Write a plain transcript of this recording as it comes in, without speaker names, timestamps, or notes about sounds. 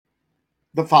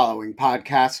The following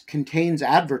podcast contains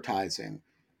advertising.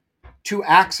 To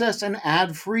access an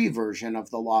ad-free version of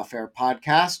the Lawfare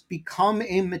podcast, become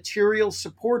a material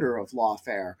supporter of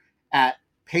Lawfare at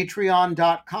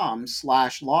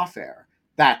patreon.com/lawfare.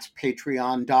 That's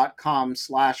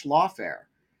patreon.com/lawfare.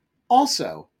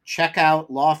 Also, check out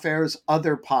Lawfare's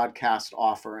other podcast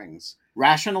offerings: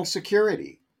 Rational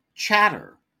Security,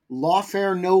 Chatter,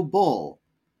 Lawfare No Bull,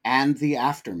 and The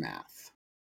Aftermath.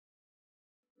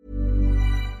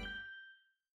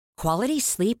 Quality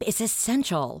sleep is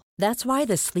essential. That's why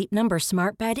the Sleep Number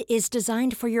Smart Bed is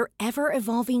designed for your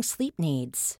ever-evolving sleep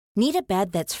needs. Need a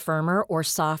bed that's firmer or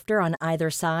softer on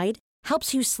either side?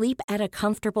 Helps you sleep at a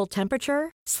comfortable temperature?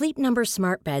 Sleep Number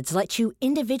Smart Beds let you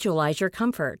individualize your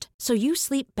comfort, so you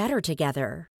sleep better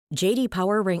together. J.D.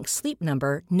 Power ranks Sleep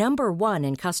Number number 1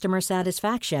 in customer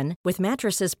satisfaction with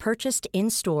mattresses purchased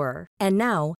in-store. And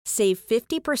now, save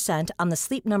 50% on the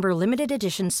Sleep Number Limited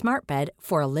Edition Smart Bed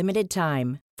for a limited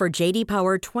time. For J.D.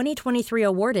 Power 2023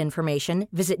 award information,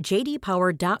 visit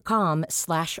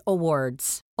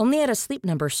jdpower.com/awards. Only at a Sleep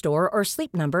Number store or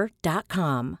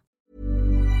sleepnumber.com.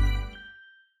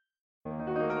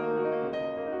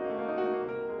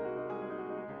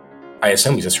 I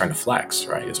assume he's just trying to flex,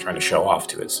 right? He's trying to show off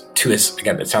to his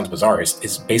again, it sounds bizarre,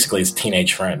 his basically his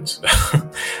teenage friends.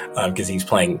 Because he's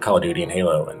playing Call of Duty and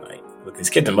Halo, and with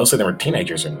these kids, and most of them are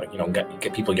teenagers, and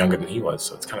get people younger than he was,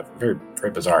 so it's kind of very,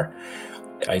 very bizarre.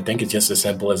 I think it's just as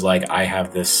simple as I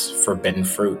have this forbidden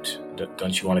fruit.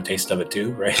 Don't you want a taste of it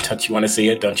too, right? Don't you want to see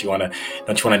it? Don't you want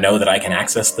to know that I can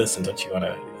access this, and don't you want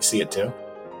to see it too?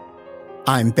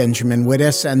 I'm Benjamin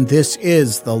Wittes, and this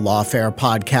is the Lawfare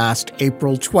Podcast,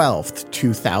 April 12th,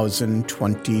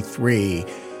 2023.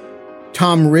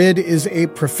 Tom Ridd is a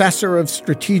professor of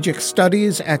strategic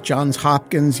studies at Johns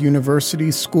Hopkins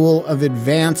University School of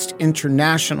Advanced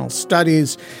International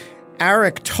Studies.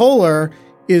 Eric Toler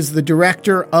is the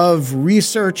director of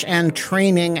research and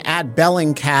training at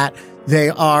Bellingcat. They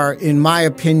are, in my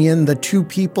opinion, the two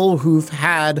people who've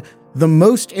had the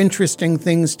most interesting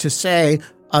things to say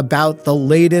about the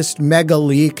latest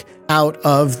Megaleak out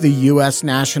of the U.S.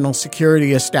 national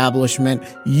security establishment.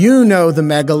 You know the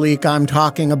Megaleak I'm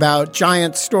talking about.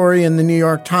 Giant story in the New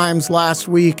York Times last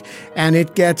week, and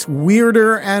it gets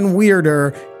weirder and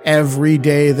weirder every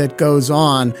day that goes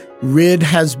on. Ridd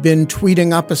has been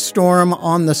tweeting up a storm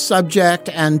on the subject,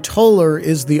 and Toler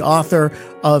is the author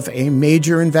of a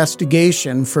major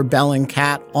investigation for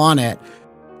Bellingcat on it.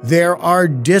 There are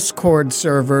Discord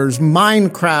servers,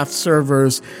 Minecraft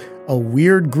servers, a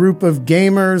weird group of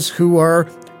gamers who are,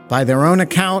 by their own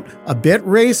account, a bit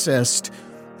racist.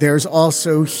 There's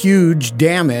also huge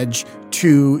damage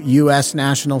to U.S.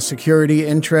 national security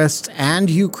interests and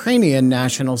Ukrainian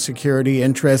national security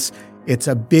interests. It's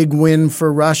a big win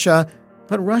for Russia,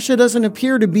 but Russia doesn't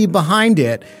appear to be behind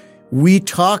it. We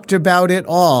talked about it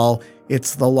all.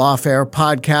 It's the Lawfare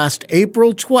Podcast,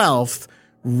 April 12th.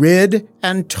 Ridd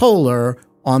and Toler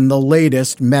on the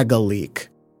latest Megaleak.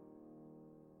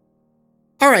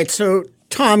 All right, so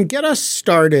Tom, get us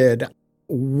started.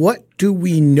 What do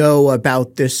we know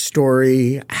about this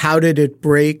story? How did it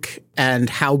break,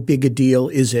 and how big a deal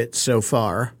is it so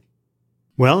far?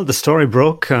 Well, the story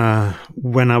broke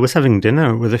when I was having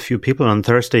dinner with a few people on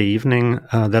Thursday evening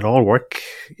that all work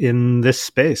in this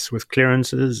space with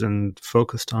clearances and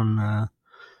focused on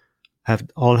have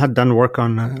all had done work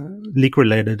on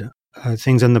leak-related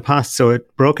things in the past. So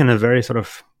it broke in a very sort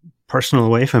of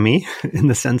personal way for me, in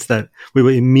the sense that we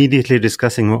were immediately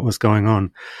discussing what was going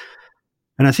on.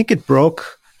 And I think it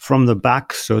broke from the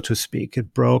back, so to speak.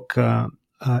 It broke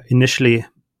initially,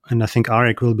 and I think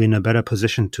Arik will be in a better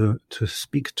position to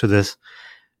speak to this.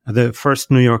 The first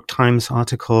New York Times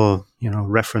article,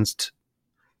 referenced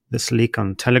this leak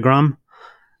on Telegram.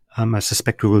 I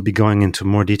suspect we will be going into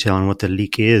more detail on what the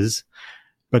leak is,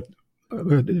 but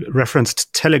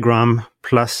referenced Telegram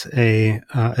plus a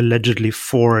allegedly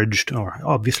forged, or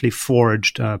obviously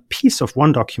forged, piece of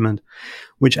one document,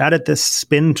 which added this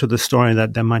spin to the story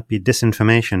that there might be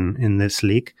disinformation in this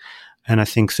leak. And I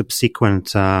think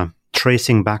subsequent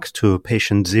tracing back to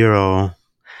patient zero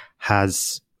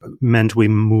has meant we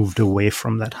moved away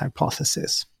from that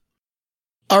hypothesis.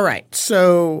 All right,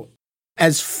 so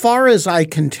as far as I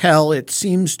can tell, it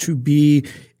seems to be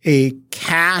a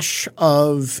cache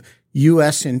of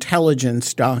U.S.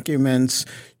 intelligence documents.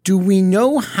 Do we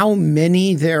know how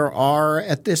many there are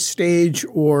at this stage,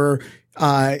 or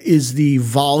is the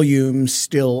volume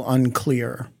still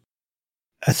unclear?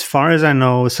 As far as I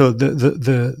know, so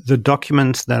the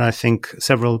documents that I think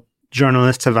several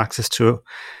journalists have access to,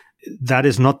 that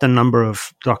is not the number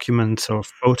of documents or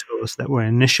photos that were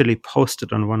initially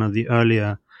posted on one of the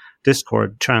earlier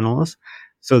Discord channels.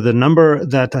 So the number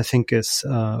that I think is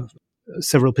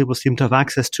several people seem to have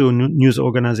access to, news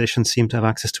organizations seem to have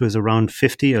access to, is around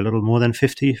 50, a little more than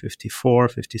 50, 54,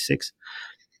 56.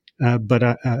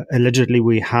 But allegedly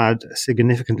we had a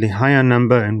significantly higher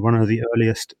number in one of the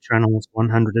earliest channels,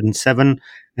 107,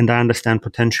 and I understand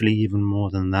potentially even more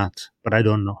than that, but I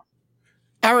don't know.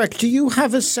 Eric, do you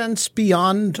have a sense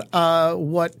beyond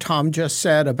what Tom just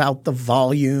said about the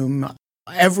volume?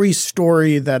 Every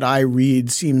story that I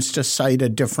read seems to cite a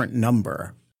different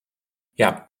number.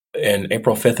 Yeah. In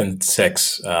April 5th and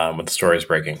 6th, when the story is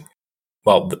breaking,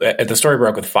 well, the story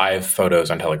broke with 5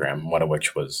 photos on Telegram, one of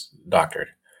which was doctored.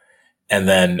 And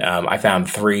then I found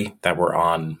 3 that were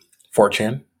on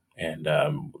 4chan, and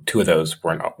 2 of those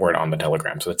weren't on the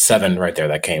Telegram. So it's 7 right there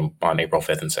that came on April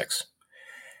 5th and 6th.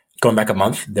 Going back a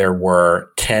month, there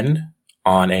were 10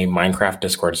 on a Minecraft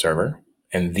Discord server.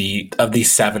 And of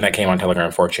these 7 that came on Telegram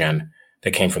and 4chan,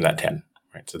 they came from that 10.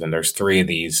 Right? So then there's 3 of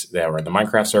these that were in the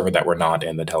Minecraft server that were not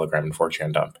in the Telegram and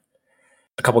 4chan dump.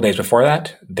 A couple days before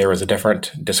that, there was a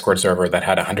different Discord server that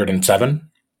had 107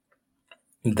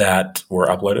 that were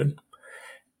uploaded.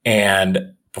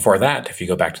 And before that, if you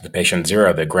go back to the patient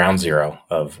 0, the ground zero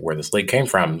of where this leak came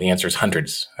from, the answer is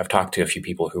hundreds. I've talked to a few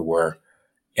people who were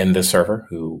in this server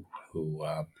who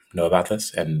know about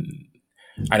this, and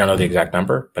I don't know the exact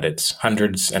number, but it's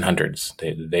hundreds and hundreds.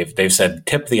 They've said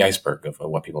tip the iceberg of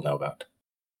what people know about.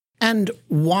 And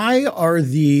why are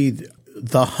the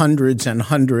hundreds and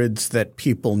hundreds that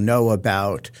people know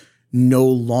about no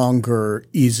longer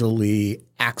easily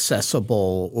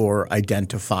accessible or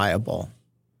identifiable?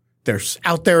 They're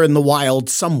out there in the wild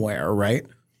somewhere, right?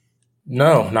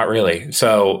 No, not really.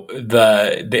 So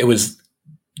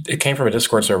it came from a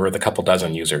Discord server with a couple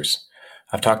dozen users.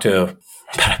 I've talked to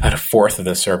about a fourth of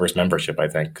the server's membership, I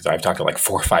think, because I've talked to like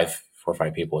four or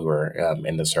five people who are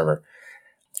in the server,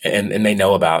 and they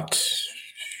know about,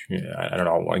 I don't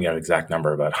know, exact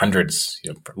number, but hundreds,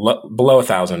 below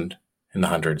 1,000, in the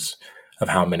hundreds of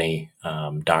how many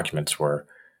documents were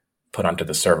put onto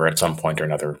the server at some point or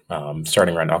another,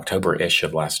 starting around October-ish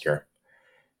of last year.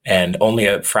 And only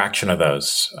a fraction of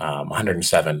those,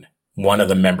 107, one of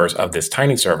the members of this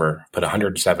tiny server put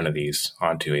 107 of these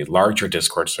onto a larger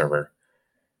Discord server.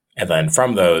 And then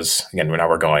from those, again,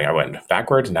 I went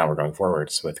backwards, and now we're going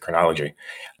forwards with chronology.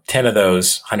 10 of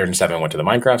those 107 went to the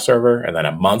Minecraft server, and then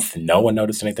a month, no one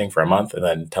noticed anything for a month, and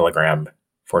then Telegram,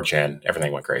 4chan,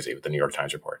 everything went crazy with the New York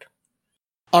Times report.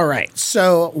 All right.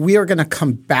 So we are going to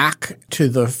come back to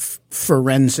the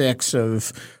forensics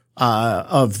of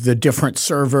the different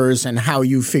servers and how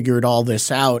you figured all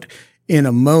this out in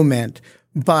a moment.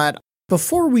 But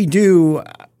before we do,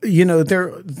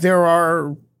 there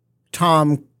are,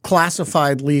 Tom,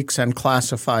 classified leaks and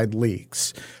classified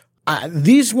leaks.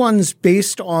 These ones,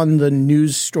 based on the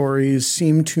news stories,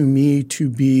 seem to me to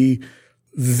be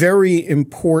very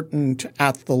important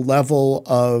at the level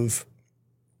of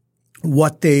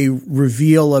what they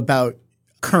reveal about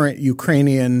current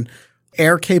Ukrainian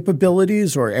air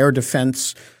capabilities or air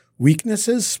defense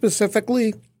weaknesses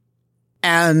specifically,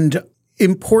 and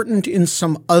important in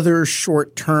some other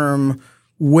short-term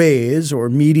ways or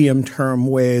medium-term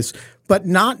ways, but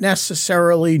not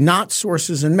necessarily, not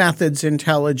sources and methods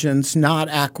intelligence, not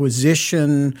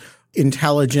acquisition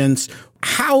intelligence.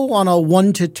 How, on a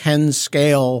 1 to 10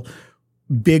 scale,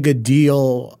 big a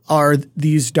deal are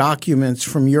these documents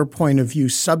from your point of view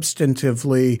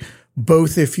substantively,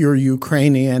 both if you're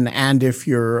Ukrainian and if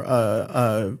you're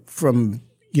from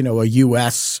a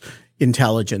U.S.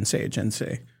 intelligence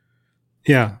agency?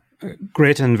 Yeah,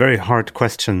 great and very hard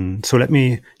question. So let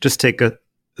me just take a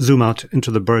zoom out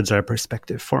into the bird's eye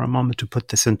perspective for a moment to put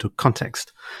this into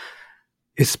context,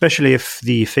 especially if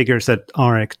the figures that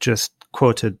Arek just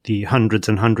quoted, the hundreds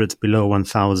and hundreds below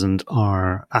 1,000,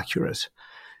 are accurate.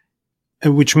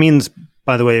 Which means,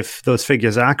 by the way, if those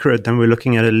figures are accurate, then we're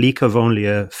looking at a leak of only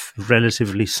a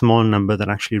relatively small number that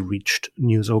actually reached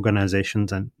news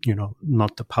organizations and,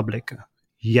 not the public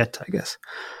yet, I guess.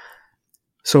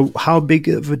 So how big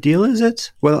of a deal is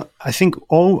it? Well, I think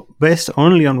all based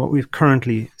only on what we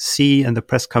currently see and the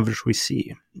press coverage we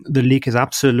see, the leak is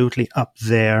absolutely up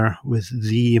there with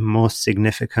the most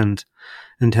significant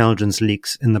intelligence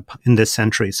leaks in this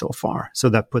century so far. So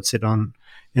that puts it on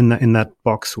in that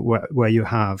box where you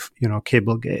have,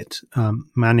 Cablegate,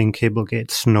 Manning Cablegate,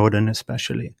 Snowden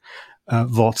especially,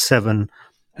 Vault 7,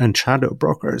 and shadow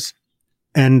brokers.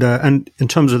 And in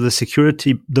terms of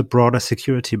the broader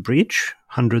security breach,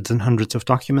 hundreds and hundreds of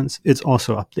documents, it's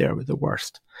also up there with the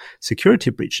worst security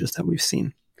breaches that we've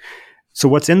seen. So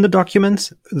what's in the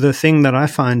documents? The thing that I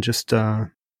find just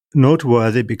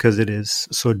noteworthy, because it is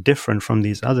so different from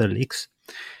these other leaks,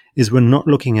 is we're not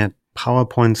looking at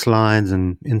PowerPoint slides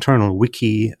and internal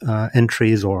wiki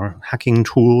entries or hacking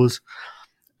tools.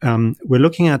 We're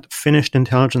looking at finished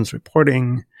intelligence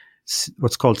reporting,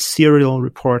 what's called serial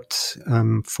reports,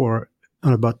 for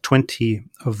on about 20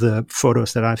 of the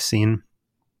photos that I've seen.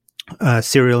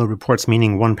 Serial reports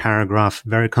meaning one paragraph,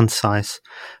 very concise,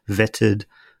 vetted,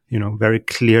 very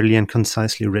clearly and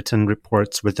concisely written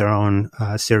reports with their own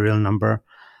serial number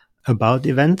about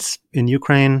events in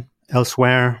Ukraine,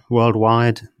 elsewhere,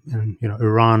 worldwide, in,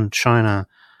 Iran, China,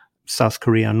 South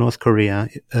Korea, North Korea,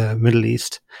 Middle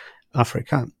East,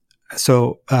 Africa.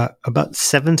 So about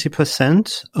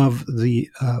 70% of the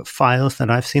files that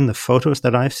I've seen, the photos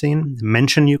that I've seen,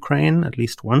 mention Ukraine at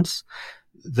least once.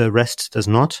 The rest does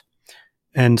not.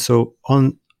 And so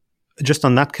on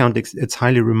that count, it's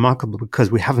highly remarkable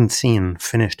because we haven't seen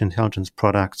finished intelligence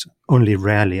products, only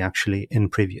rarely actually, in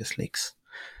previous leaks.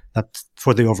 That's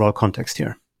for the overall context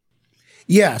here.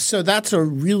 Yeah, so that's a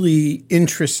really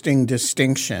interesting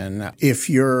distinction. If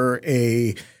you're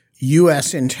a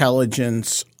U.S.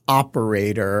 intelligence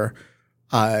operator,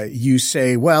 you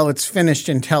say, well, it's finished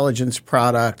intelligence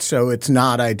product, so it's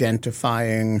not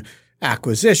identifying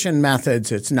acquisition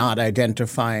methods, it's not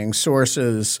identifying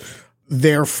sources.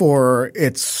 Therefore,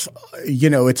 it's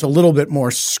a little bit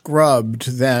more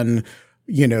scrubbed than,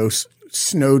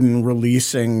 Snowden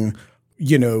releasing,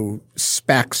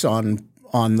 specs on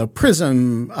the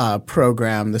PRISM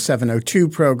program, the 702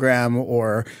 program,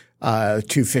 or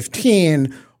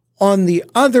 215. On the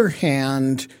other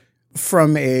hand,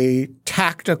 from a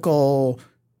tactical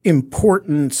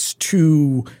importance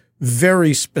to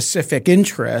very specific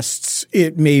interests,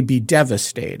 it may be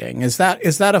devastating. Is that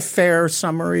a fair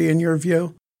summary in your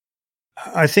view?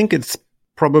 I think it's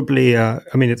probably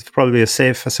it's probably a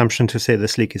safe assumption to say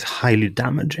this leak is highly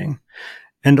damaging.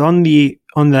 And on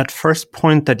that first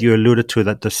point that you alluded to,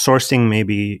 that the sourcing may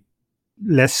be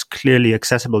less clearly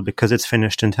accessible because it's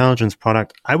finished intelligence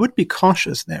product, I would be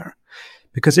cautious there.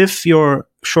 Because if your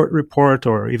short report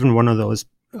or even one of those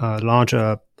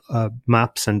larger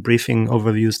maps and briefing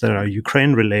overviews that are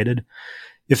Ukraine related,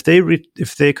 if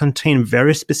they contain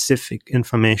very specific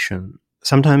information,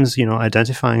 sometimes,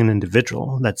 identifying an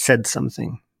individual that said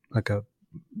something, like a,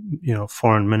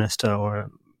 foreign minister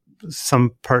or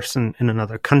some person in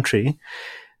another country,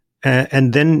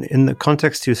 and then in the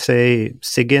context you say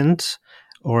SIGINT,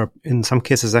 or in some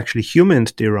cases actually human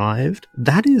derived,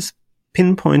 that is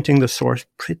pinpointing the source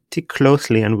pretty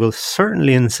closely and will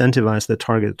certainly incentivize the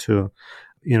target to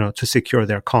secure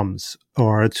their comms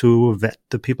or to vet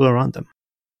the people around them.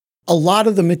 A lot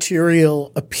of the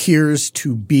material appears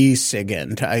to be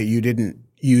SIGINT. You didn't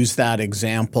use that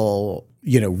example,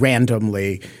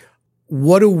 randomly.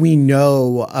 What do we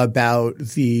know about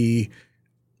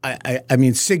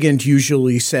SIGINT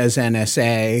usually says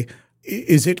NSA.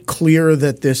 Is it clear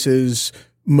that this is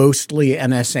mostly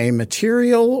NSA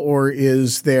material, or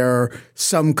is there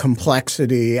some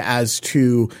complexity as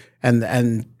to,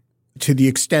 and to the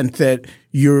extent that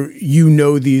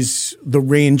the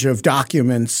range of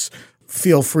documents,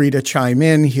 feel free to chime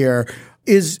in here.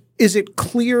 Is it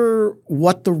clear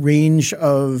what the range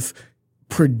of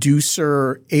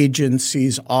producer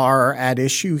agencies are at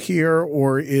issue here,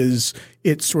 or is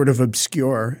it sort of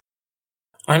obscure?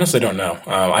 I honestly don't know.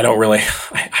 I don't really,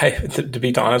 to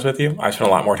be honest with you, I spent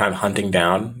a lot more time hunting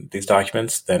down these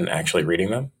documents than actually reading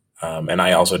them. And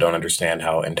I also don't understand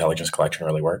how intelligence collection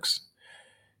really works.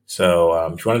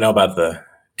 So if you want to know about the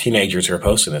teenagers who are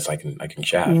posting this, I can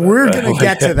chat. We're going to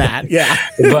get to that, yeah.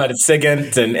 But it's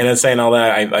SIGINT and NSA and all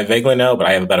that, I vaguely know, but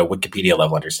I have about a Wikipedia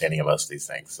level understanding of most of these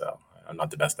things. So I'm not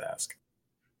the best to ask.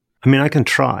 I can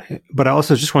try, but I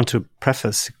also just want to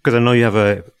preface, because I know you have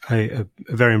a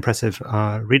very impressive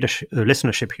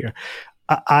listenership here.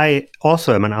 I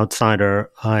also am an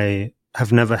outsider. I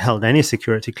have never held any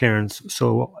security clearance,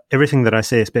 so everything that I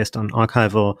say is based on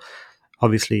archival,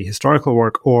 obviously historical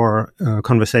work, or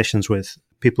conversations with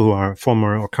people who are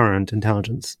former or current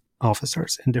intelligence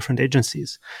officers in different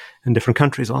agencies in different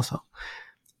countries also.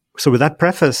 So with that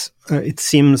preface, it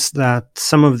seems that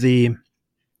some of the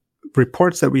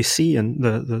reports that we see and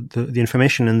the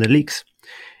information in the leaks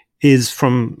is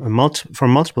from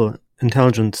multiple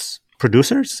intelligence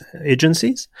producers,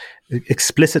 agencies. It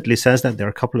explicitly says that there are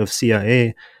a couple of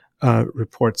CIA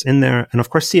reports in there, and of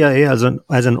course CIA as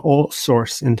an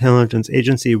all-source intelligence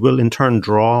agency will in turn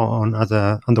draw on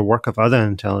the work of other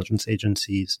intelligence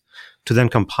agencies to then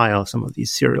compile some of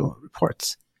these serial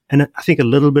reports. And I think a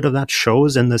little bit of that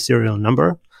shows in the serial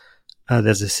number.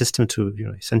 There's a system to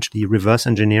essentially reverse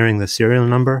engineering the serial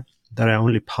number that I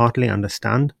only partly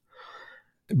understand.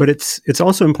 But it's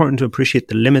also important to appreciate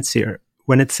the limits here.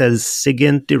 When it says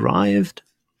SIGINT derived,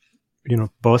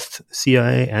 both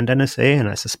CIA and NSA, and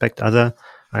I suspect other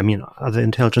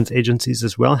intelligence agencies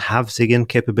as well, have SIGINT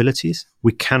capabilities.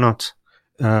 We cannot,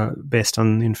 based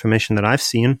on the information that I've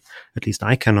seen, at least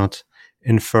I cannot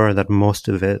infer that most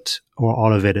of it or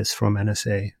all of it is from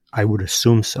NSA. I would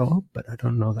assume so, but I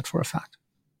don't know that for a fact.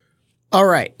 All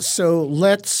right. So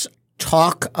let's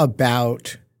talk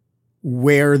about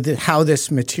how this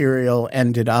material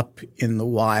ended up in the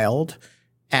wild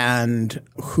and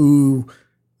who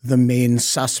the main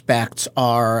suspects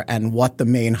are and what the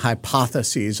main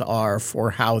hypotheses are for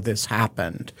how this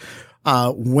happened.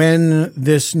 When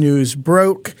this news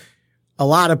broke, a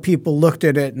lot of people looked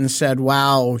at it and said,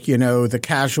 wow, the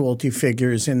casualty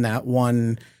figures in that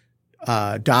one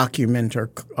document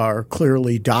are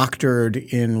clearly doctored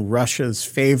in Russia's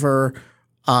favor.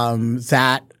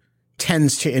 That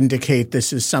tends to indicate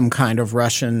this is some kind of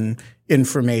Russian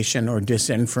information or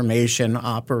disinformation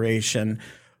operation.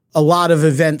 A lot of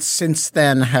events since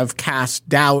then have cast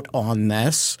doubt on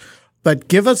this, but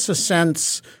give us a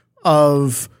sense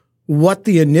of what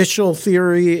the initial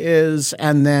theory is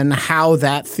and then how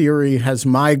that theory has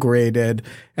migrated.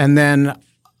 And then,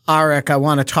 Arik, I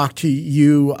want to talk to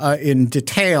you in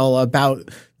detail about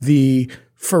the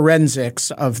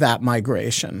forensics of that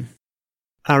migration.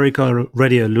 Arik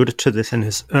already alluded to this in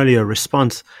his earlier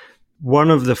response.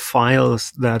 One of the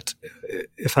files that,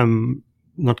 if I'm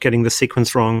not getting the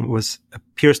sequence wrong,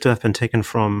 appears to have been taken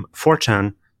from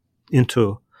 4chan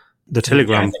into the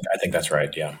Telegram. Yeah, I think that's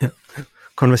right. Yeah.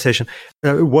 Conversation.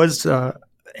 It was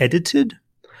edited,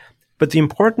 but the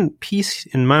important piece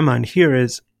in my mind here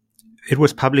is it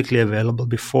was publicly available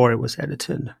before it was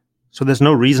edited. So there's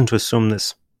no reason to assume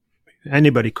this.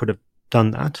 Anybody could have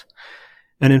done that.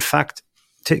 And in fact,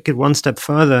 take it one step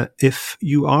further. If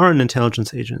you are an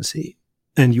intelligence agency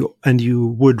and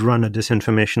you would run a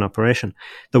disinformation operation,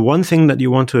 the one thing that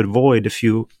you want to avoid if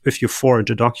you forge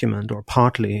a document or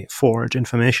partly forge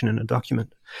information in a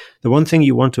document, the one thing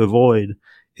you want to avoid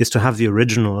is to have the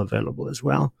original available as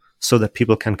well, so that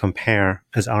people can compare,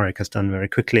 as Arik has done very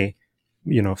quickly,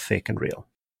 fake and real.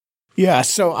 Yeah.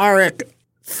 So Arik,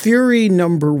 theory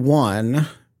number one,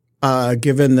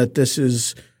 given that this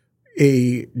is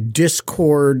a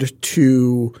Discord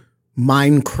to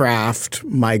Minecraft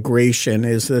migration,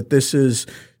 is that this is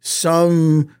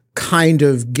some kind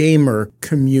of gamer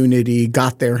community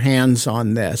got their hands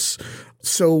on this.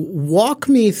 So walk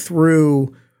me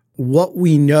through what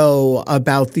we know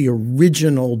about the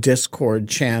original Discord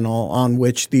channel on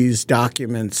which these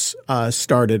documents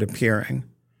started appearing.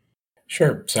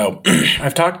 Sure. So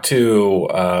I've talked to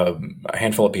a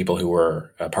handful of people who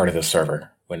were a part of this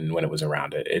server when it was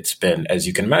around. It's been, as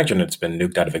you can imagine, it's been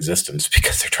nuked out of existence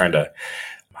because they're trying to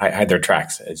hide their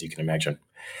tracks, as you can imagine.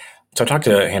 So I talked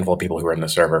to a handful of people who were in the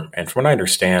server, and from what I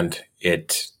understand,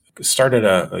 it started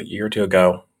a year or two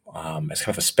ago as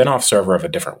kind of a spin-off server of a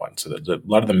different one. So a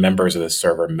lot of the members of this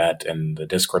server met in the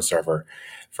Discord server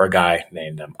for a guy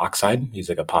named Oxide. He's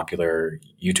like a popular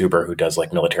YouTuber who does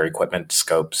like military equipment,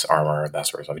 scopes, armor, that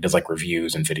sort of stuff. He does like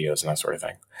reviews and videos and that sort of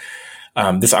thing.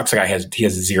 This Oxide guy has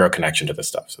zero connection to this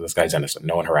stuff. So this guy's innocent.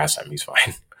 No one harassed him. He's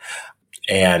fine.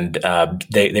 And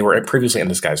they were previously in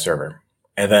this guy's server.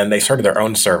 And then they started their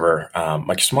own server,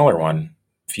 much smaller one,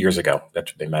 a few years ago.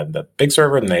 That they met the big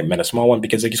server and they met a small one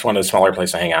because they just wanted a smaller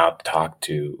place to hang out, talk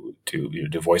to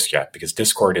voice chat. Because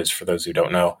Discord is, for those who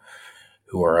don't know,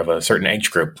 who are of a certain age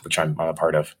group, which I'm a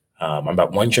part of. I'm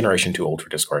about one generation too old for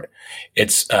Discord.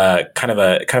 It's kind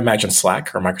of imagine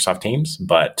Slack or Microsoft Teams,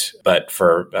 but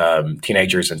for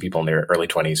teenagers and people in their early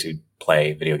 20s who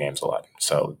play video games a lot.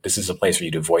 So this is a place where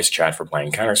you do voice chat for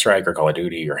playing Counter-Strike or Call of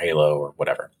Duty or Halo or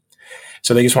whatever.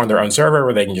 So they just want their own server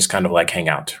where they can just kind of like hang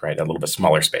out, right? A little bit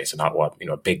smaller space and not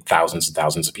big thousands and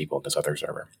thousands of people in this other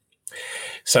server.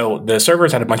 So the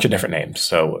servers had a bunch of different names.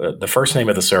 So the first name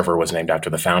of the server was named after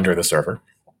the founder of the server,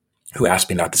 who asked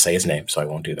me not to say his name, so I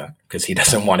won't do that because he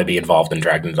doesn't want to be involved and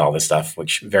dragged into all this stuff,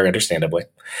 which very understandably.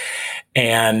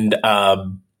 And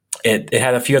it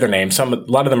had a few other names. A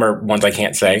lot of them are ones I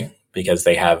can't say because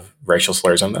they have racial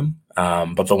slurs on them.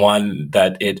 But the one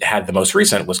that it had the most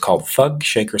recent was called Thug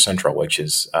Shaker Central, which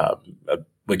is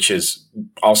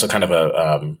also kind of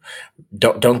a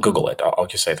don't Google it. I'll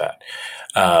just say that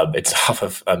it's off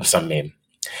of some meme,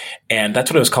 and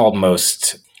that's what it was called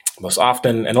most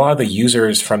often. And a lot of the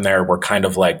users from there were kind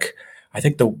of like, I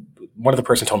think one of the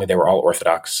person told me they were all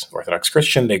Orthodox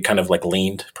Christian. They kind of like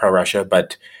leaned pro-Russia,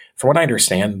 but from what I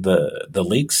understand, the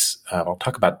leaks, I'll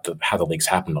talk about how the leaks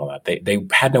happened and all that. They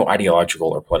had no ideological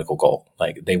or political goal.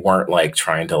 Like they weren't like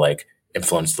trying to like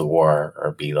influence the war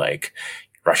or be like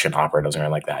Russian operatives or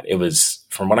anything like that. It was,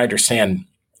 from what I understand,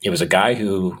 it was a guy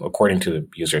who, according to the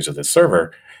users of this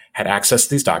server, had access to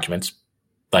these documents,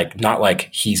 like not like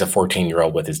he's a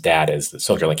 14-year-old with his dad as the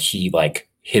soldier, like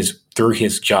through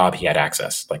his job he had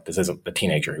access. Like this isn't the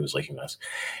teenager who was leaking this.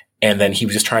 And then he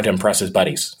was just trying to impress his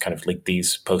buddies, kind of leak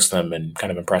these, post them, and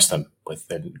kind of impress them with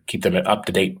and keep them up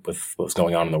to date with what's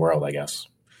going on in the world, I guess.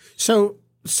 So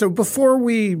before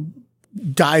we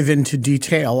dive into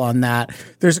detail on that,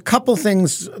 there's a couple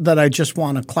things that I just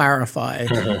want to clarify.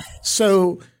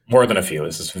 So more than a few.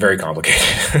 This is very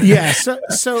complicated. Yeah.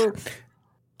 So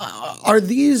are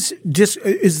these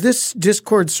is this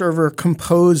Discord server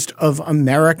composed of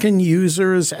American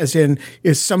users, as in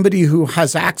is somebody who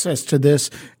has access to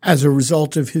this as a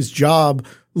result of his job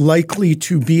likely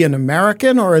to be an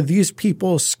American, or are these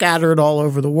people scattered all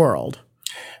over the world?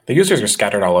 The users are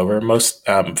scattered all over. Most,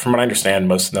 from what I understand,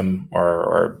 most of them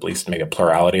or at least maybe a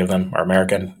plurality of them are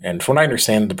American. And from what I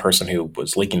understand, the person who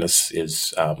was leaking this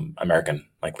is American,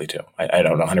 likely too. I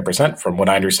don't know 100%. From what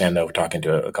I understand, though, talking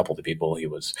to a couple of the people, he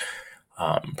was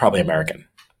probably American.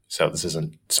 So this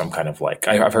isn't some kind of like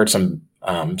I've heard some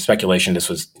speculation. This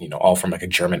was all from like a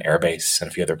German air base and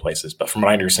a few other places. But from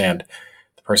what I understand,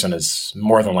 the person is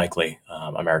more than likely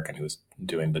American who was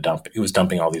doing the dump. He was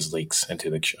dumping all these leaks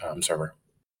into the server.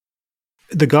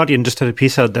 The Guardian just had a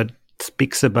piece out that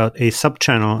speaks about a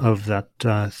sub-channel of that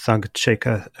Thug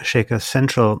Shaker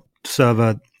Central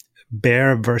server,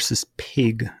 Bear versus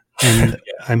Pig. And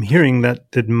yeah. I'm hearing that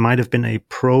it might have been a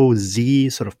pro-Z,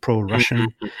 sort of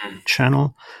pro-Russian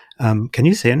channel. Can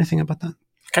you say anything about that?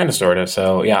 Kind of, sort of.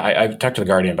 So, yeah, I talked to the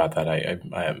Guardian about that.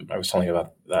 I was telling you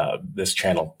about this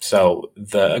channel. So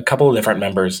a couple of different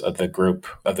members of the group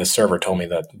of the server told me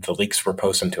that the leaks were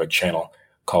posted to a channel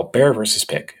called Bear versus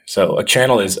Pig. So a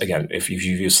channel is, again, if you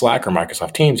use Slack or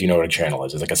Microsoft Teams, you know what a channel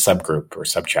is. It's like a subgroup or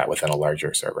subchat within a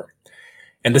larger server.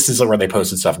 And this is where they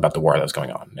posted stuff about the war that was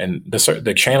going on. And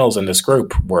the channels in this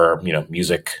group were,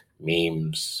 music,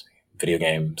 memes, video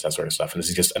games, that sort of stuff. And this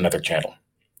is just another channel.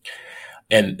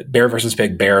 And Bear versus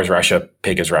Pig, Bear is Russia,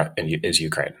 Pig is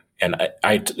Ukraine. And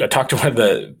I talked to one of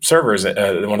the servers,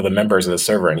 one of the members of the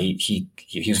server, and he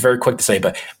was very quick to say,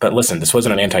 but listen, this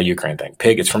wasn't an anti-Ukraine thing.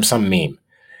 Pig, it's from some meme.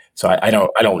 So I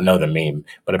don't know the meme,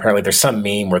 but apparently there's some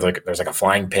meme where there's like a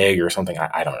flying pig or something.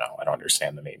 I don't know. I don't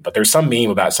understand the meme, but there's some meme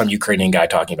about some Ukrainian guy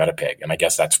talking about a pig. And I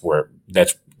guess it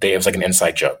was like an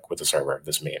inside joke with the server,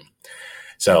 this meme.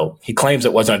 So he claims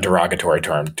it wasn't a derogatory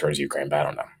term towards Ukraine, but I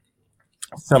don't know.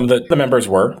 Some of the members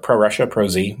were pro-Russia,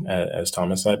 pro-Z, as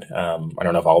Thomas said. I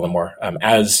don't know if all of them were.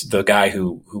 As the guy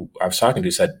who I was talking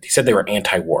to said, he said they were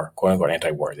anti-war, quote unquote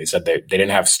anti-war. They said they didn't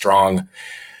have strong,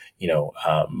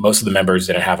 most of the members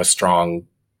didn't have a strong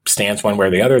stance one way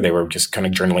or the other. They were just kind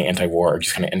of generally anti-war or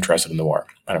just kind of interested in the war.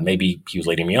 I don't know, maybe he was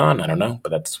leading me on. I don't know, but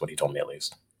that's what he told me at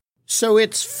least. So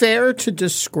it's fair to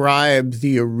describe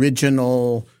the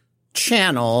original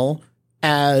channel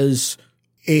as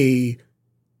a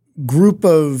group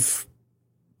of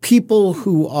people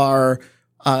who are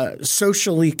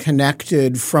socially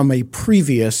connected from a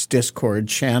previous Discord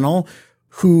channel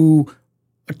who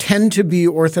tend to be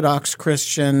Orthodox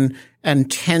Christian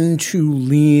and tend to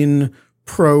lean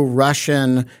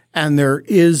pro-Russian, and there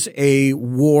is a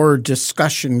war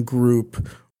discussion group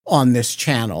on this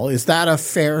channel. Is that a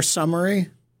fair summary?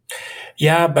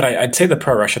 Yeah, but I'd say the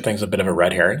pro-Russia thing's a bit of a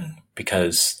red herring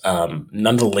because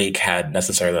none of the leak had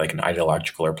necessarily like an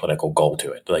ideological or political goal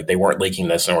to it. Like they weren't leaking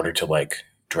this in order to like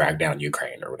drag down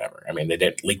Ukraine or whatever. I mean, they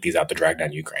didn't leak these out to drag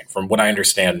down Ukraine. From what I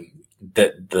understand,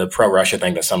 that the pro-Russia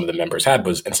thing that some of the members had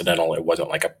was incidental. It wasn't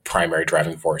like a primary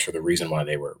driving force or the reason why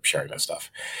they were sharing this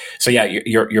stuff. So yeah,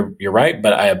 you're right,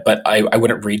 but I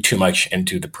wouldn't read too much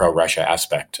into the pro-Russia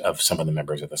aspect of some of the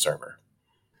members of the server.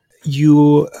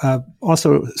 You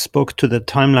also spoke to the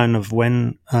timeline of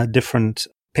when different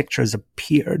pictures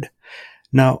appeared.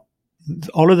 Now,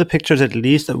 all of the pictures, at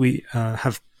least that we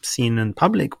have seen in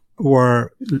public,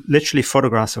 were literally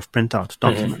photographs of printout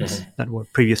documents that were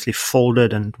previously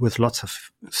folded and with lots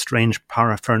of strange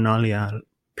paraphernalia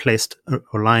placed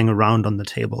or lying around on the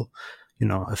table.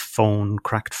 A phone,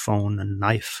 cracked phone, a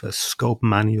knife, a scope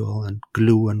manual, and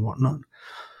glue and whatnot.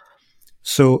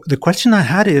 So the question I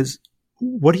had is,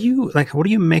 what do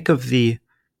you make of the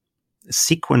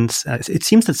sequence? It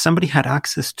seems that somebody had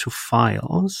access to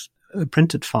files,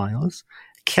 printed files,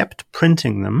 kept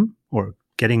printing them or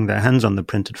getting their hands on the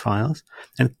printed files,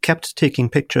 and kept taking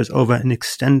pictures over an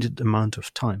extended amount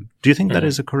of time. Do you think that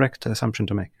is a correct assumption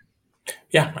to make?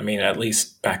 Yeah, I mean, at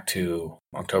least back to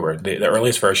October. The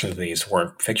earliest versions of these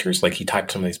weren't pictures. Like he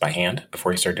typed some of these by hand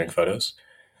before he started doing photos,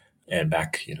 and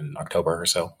back in October or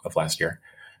so of last year.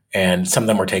 And some of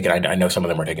them were taken. I know some of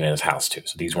them were taken at his house too.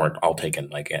 So these weren't all taken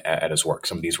like at his work.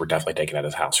 Some of these were definitely taken at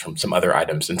his house from some other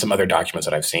items and some other documents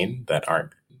that I've seen that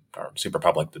aren't or super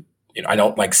public. I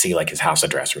don't see his house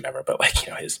address or whatever, but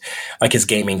his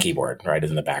gaming keyboard, right, is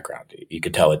in the background. You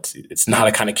could tell it's not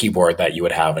a kind of keyboard that you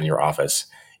would have in your office,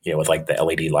 with the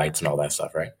LED lights and all that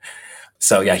stuff, right?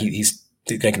 So yeah, he's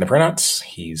taking the printouts.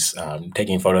 He's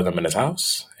taking a photo of them in his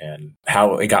house, and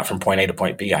how it got from point A to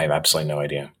point B, I have absolutely no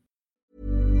idea.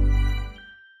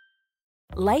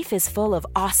 Life is full of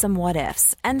awesome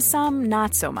what-ifs, and some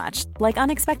not so much, like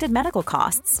unexpected medical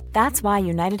costs. That's why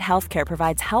United Healthcare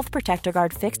provides Health Protector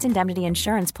Guard fixed indemnity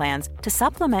insurance plans to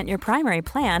supplement your primary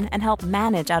plan and help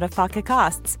manage out-of-pocket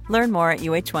costs. Learn more at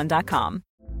uh1.com.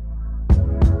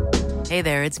 Hey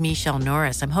there, it's Michelle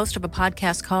Norris. I'm host of a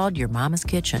podcast called Your Mama's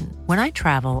Kitchen. When I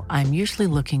travel, I'm usually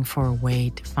looking for a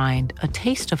way to find a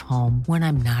taste of home when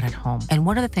I'm not at home. And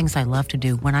one of the things I love to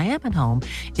do when I am at home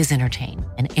is entertain.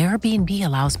 And Airbnb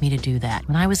allows me to do that.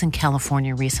 When I was in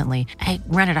California recently, I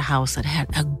rented a house that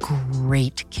had a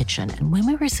great kitchen. And when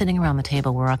we were sitting around the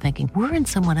table, we're all thinking, we're in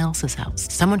someone else's house.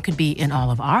 Someone could be in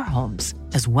all of our homes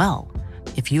as well.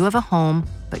 If you have a home,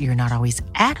 but you're not always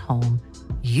at home,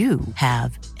 you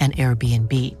have an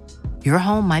Airbnb. Your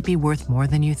home might be worth more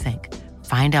than you think.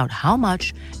 Find out how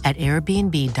much at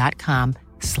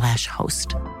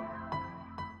airbnb.com/host.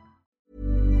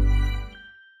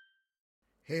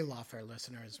 Hey, Lawfare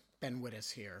listeners, Ben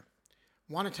Wittes here.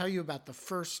 I want to tell you about the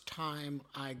first time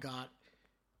I got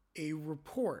a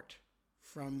report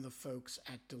from the folks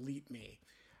at Delete Me.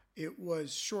 It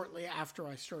was shortly after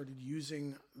I started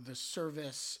using the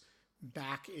service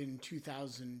back in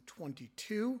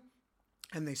 2022,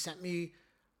 and they sent me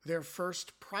their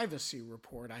first privacy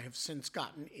report. I have since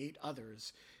gotten 8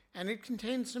 others, and it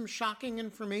contained some shocking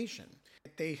information.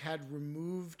 They had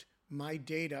removed my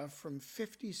data from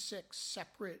 56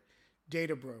 separate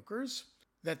data brokers,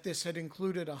 that this had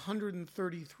included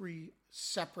 133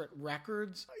 separate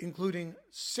records, including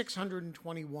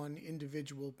 621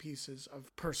 individual pieces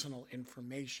of personal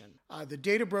information. The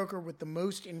data broker with the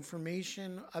most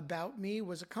information about me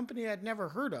was a company I'd never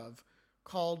heard of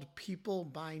called People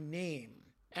by Name.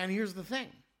 And here's the thing.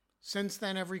 Since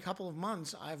then, every couple of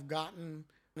months, I've gotten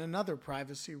another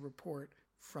privacy report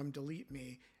from Delete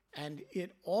Me, and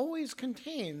it always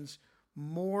contains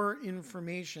more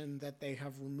information that they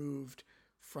have removed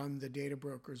from the data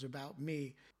brokers about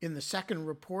me. In the second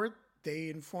report, they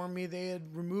informed me they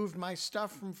had removed my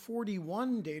stuff from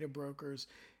 41 data brokers,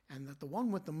 and that the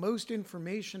one with the most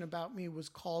information about me was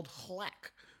called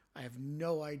Hlek. I have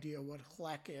no idea what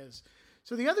Hlek is.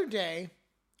 So the other day,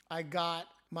 I got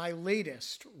my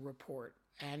latest report,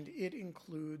 and it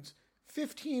includes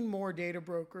 15 more data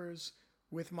brokers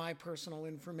with my personal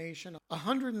information,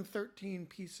 113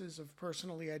 pieces of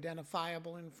personally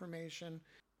identifiable information.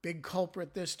 Big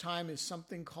culprit this time is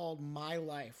something called My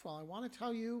Life. Well, I want to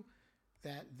tell you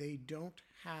that they don't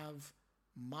have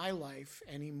my life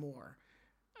anymore.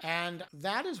 And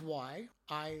that is why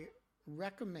I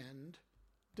recommend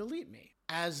Delete Me.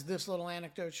 As this little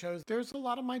anecdote shows, there's a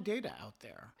lot of my data out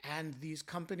there, and these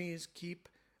companies keep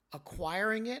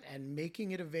acquiring it and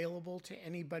making it available to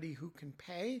anybody who can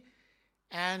pay.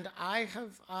 And I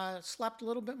have slept a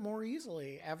little bit more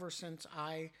easily ever since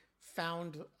I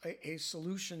found a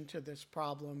solution to this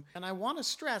problem. And I want to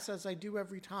stress, as I do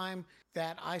every time,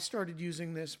 that I started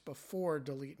using this before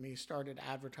Delete Me started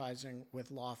advertising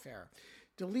with Lawfare.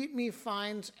 Delete Me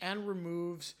finds and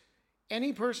removes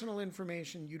any personal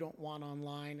information you don't want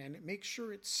online, and it makes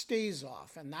sure it stays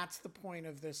off. And that's the point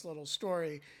of this little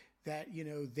story, that,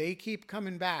 they keep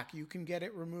coming back. You can get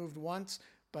it removed once,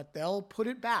 but they'll put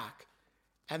it back,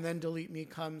 and then Delete Me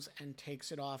comes and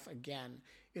takes it off again.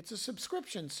 It's a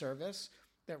subscription service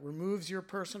that removes your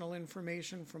personal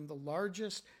information from the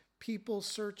largest people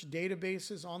search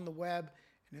databases on the web,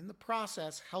 and in the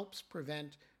process helps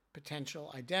prevent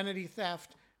potential identity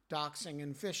theft, doxing,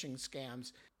 and phishing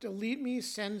scams. Delete Me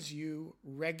sends you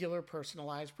regular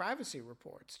personalized privacy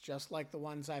reports, just like the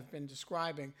ones I've been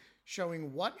describing,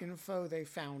 showing what info they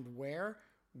found where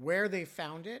they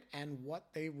found it, and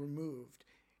what they removed.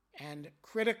 And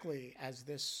critically, as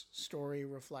this story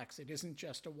reflects, it isn't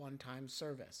just a one-time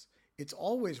service. It's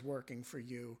always working for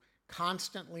you,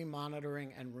 constantly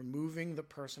monitoring and removing the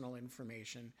personal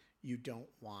information you don't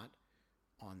want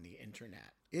on the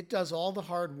internet. It does all the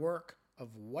hard work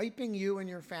of wiping you and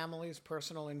your family's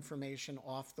personal information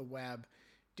off the web.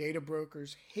 Data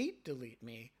brokers hate Delete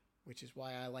Me, which is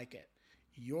why I like it.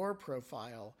 Your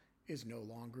profile is no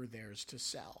longer theirs to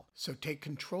sell. So take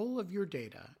control of your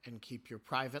data and keep your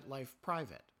private life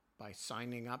private by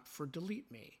signing up for Delete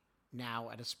Me, now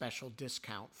at a special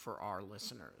discount for our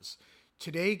listeners.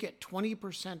 Today, get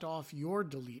 20% off your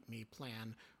Delete Me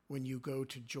plan when you go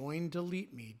to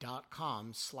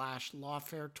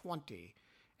joindeleteme.com/lawfare20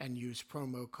 and use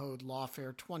promo code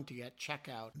lawfare20 at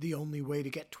checkout. The only way to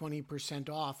get 20%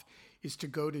 off is to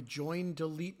go to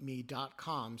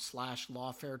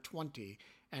joindeleteme.com/lawfare20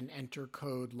 and enter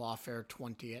code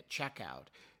lawfare20 at checkout.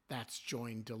 That's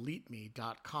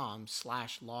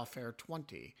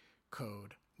joindeleteme.com/lawfare20,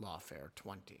 code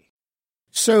lawfare20.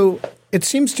 So it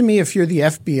seems to me if you're the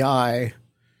FBI,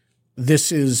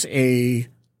 this is a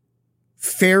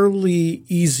fairly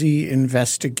easy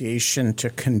investigation to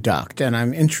conduct. And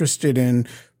I'm interested in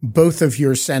both of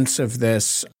your sense of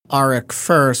this, Arik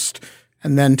first,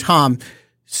 and then Tom.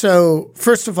 So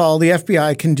first of all, the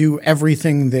FBI can do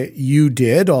everything that you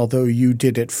did, although you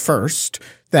did it first.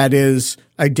 That is,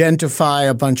 identify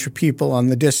a bunch of people on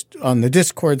the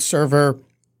Discord server,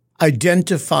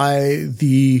 identify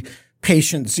the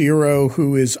patient zero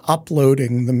who is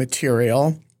uploading the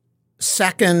material.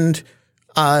 Second,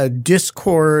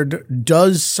 Discord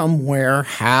does somewhere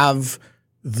have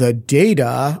the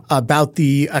data about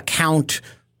the account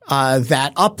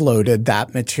that uploaded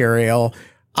that material,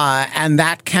 and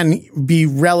that can be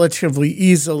relatively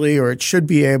easily, or it should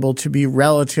be able to be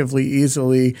relatively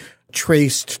easily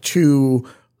traced to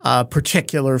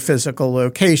particular physical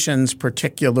locations,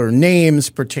 particular names,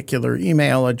 particular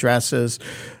email addresses.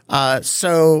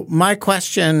 So my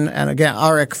question, and again,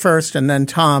 Arik first and then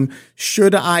Tom,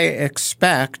 should I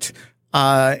expect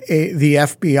the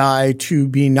FBI to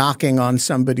be knocking on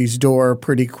somebody's door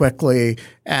pretty quickly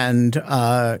and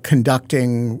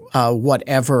conducting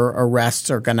whatever arrests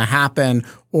are going to happen,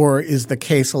 or is the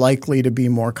case likely to be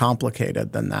more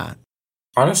complicated than that?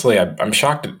 Honestly, I'm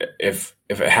shocked if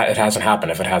it hasn't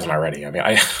happened, if it hasn't already. I mean,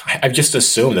 I've just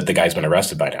assumed that the guy's been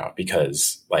arrested by now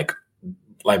because, I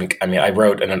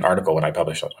wrote in an article when I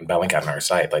published on Bellingcat on our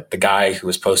site, the guy who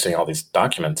was posting all these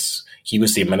documents, he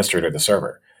was the administrator of the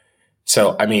server.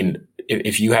 So, I mean,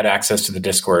 if you had access to the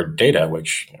Discord data,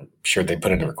 which I'm sure they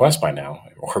put in a request by now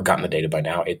or gotten the data by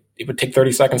now, it would take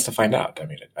 30 seconds to find out. I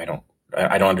mean, I don't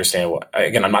understand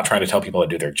again, I'm not trying to tell people to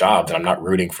do their jobs, and I'm not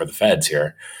rooting for the feds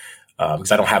here.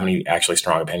 Because I don't have any actually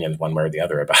strong opinions one way or the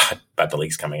other about the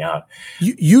leaks coming out.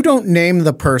 You don't name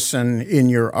the person in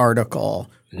your article.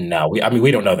 No,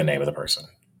 we don't know the name of the person.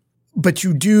 But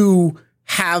you do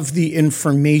have the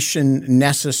information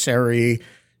necessary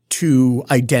to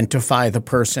identify the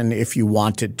person if you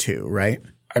wanted to, right?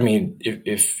 I mean,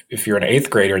 if you're an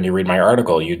eighth grader and you read my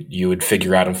article, you would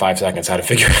figure out in 5 seconds how to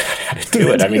figure out how to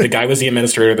do it. I mean, the guy was the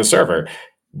administrator of the server.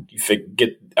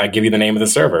 I give you the name of the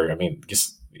server. I mean,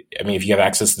 if you have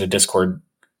access to the Discord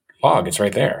log, it's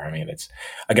right there. I mean,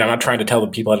 I'm not trying to tell the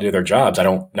people how to do their jobs. I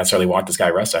don't necessarily want this guy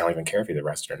arrested. I don't even care if he's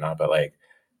arrested or not. But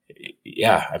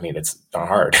yeah, I mean, it's not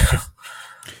hard.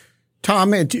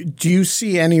 Tom, do you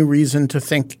see any reason to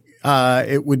think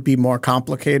it would be more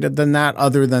complicated than that,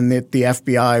 other than that the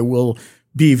FBI will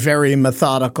be very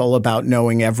methodical about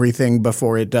knowing everything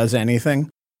before it does anything?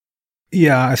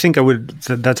 Yeah, I think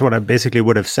that's what I basically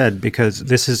would have said, because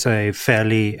this is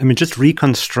just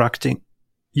reconstructing,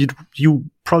 you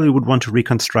probably would want to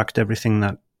reconstruct everything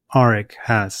that Arik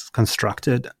has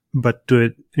constructed, but do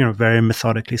it, very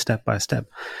methodically, step by step,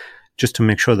 just to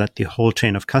make sure that the whole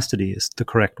chain of custody is the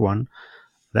correct one.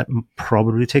 That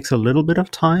probably takes a little bit of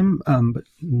time, but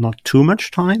not too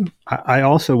much time. I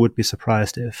also would be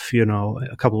surprised if,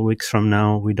 a couple of weeks from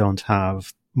now, we don't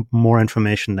have more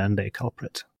information than the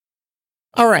culprit.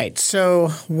 All right. So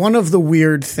one of the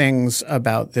weird things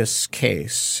about this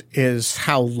case is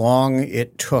how long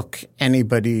it took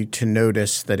anybody to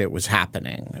notice that it was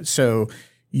happening. So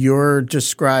you're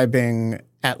describing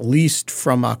at least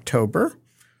from October,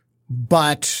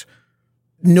 but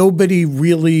nobody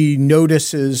really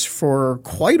notices for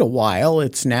quite a while.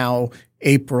 It's now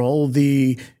April.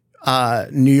 The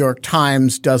New York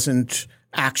Times doesn't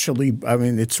actually,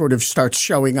 it sort of starts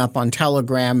showing up on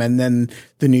Telegram, and then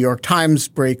the New York Times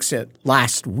breaks it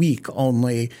last week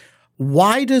only.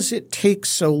 Why does it take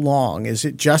so long? Is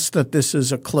it just that this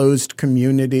is a closed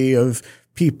community of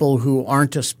people who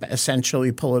aren't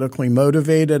essentially politically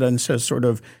motivated, and so sort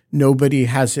of nobody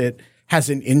has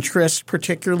an interest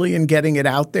particularly in getting it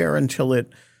out there until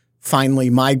it finally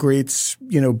migrates,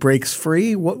 breaks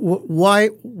free? Why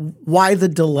the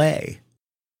delay?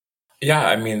 Yeah,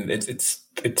 I mean,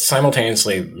 it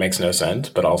simultaneously makes no sense,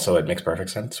 but also it makes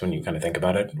perfect sense when you kind of think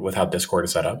about it with how Discord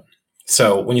is set up.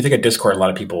 So when you think of Discord, a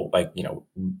lot of people a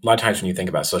lot of times when you think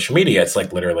about social media, it's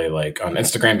literally on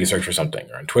Instagram, you search for something,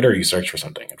 or on Twitter, you search for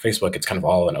something. On Facebook, it's kind of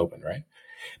all and open, right?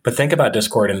 But think about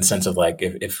Discord in the sense of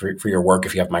if for your work,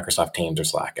 if you have Microsoft Teams or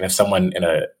Slack, and if someone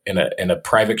in a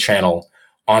private channel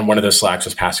on one of those Slacks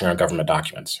was passing around government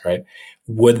documents, right?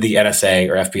 Would the NSA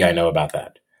or FBI know about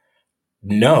that?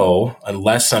 know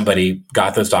unless somebody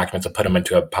got those documents and put them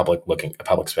into a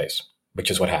public space,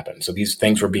 which is what happened. So these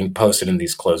things were being posted in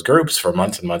these closed groups for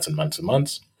months and months and months and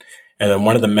months. And then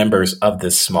one of the members of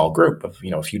this small group of,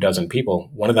 a few dozen people,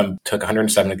 one of them took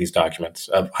 107 of these documents,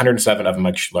 107 of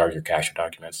much larger cache of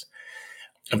documents,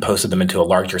 and posted them into a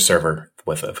larger server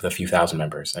with a few thousand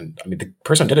members. And I mean, the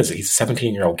person who did it, he's a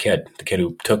 17-year-old kid, the kid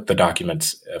who took the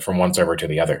documents from one server to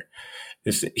the other.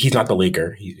 He's not the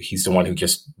leaker. He's the one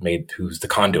who's the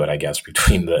conduit, I guess,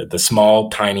 between the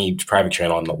small, tiny private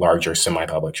channel and the larger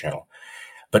semi-public channel.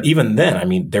 But even then, I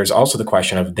mean, there's also the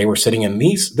question of they were sitting in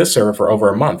this server for over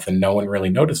a month and no one really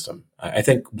noticed them. I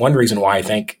think one reason why I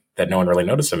think that no one really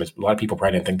noticed them is a lot of people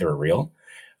probably didn't think they were real.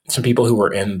 Some people who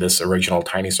were in this original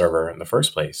tiny server in the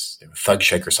first place, Thug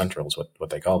Shaker Central is what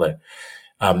they called it.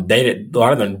 A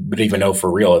lot of them didn't even know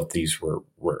for real if these were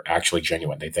actually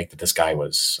genuine. They think that this guy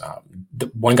was,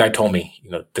 one guy told me,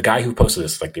 the guy who posted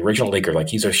this, like the original leaker, like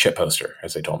he's a shit poster,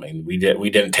 as they told me. And we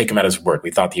didn't take him at his word.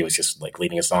 We thought he was just like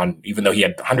leading us on, even though he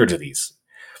had hundreds of these.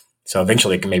 So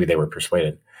eventually maybe they were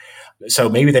persuaded. So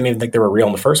maybe they didn't even think they were real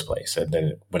in the first place. And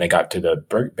then when they got to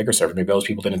the bigger server, maybe those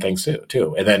people didn't think so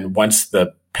too. And then once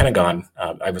the Pentagon,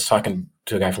 I was talking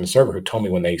to a guy from the server who told me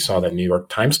when they saw the New York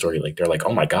Times story leak, they're like,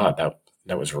 oh my God, that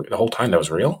was the whole time that was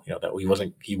real, that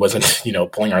he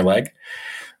wasn't, pulling our leg.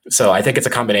 So I think it's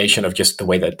a combination of just the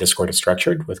way that Discord is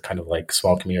structured with kind of like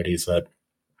small communities that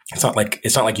it's not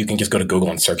like you can just go to Google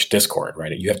and search Discord,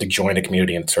 right? You have to join a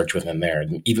community and search within there.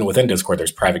 And even within Discord,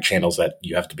 there's private channels that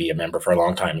you have to be a member for a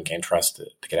long time and gain trust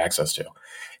to get access to.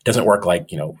 It doesn't work like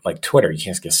Twitter. You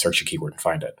can't just search a keyword and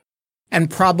find it. And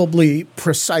probably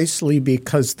precisely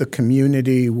because the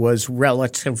community was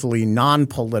relatively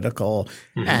non-political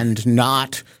and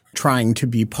not trying to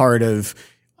be part of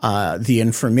the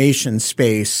information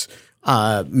space,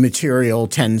 material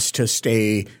tends to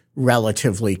stay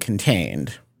relatively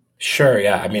contained. Sure,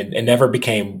 yeah. I mean, it never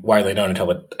became widely known until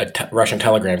a Russian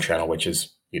Telegram channel, which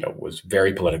is, was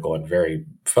very political and very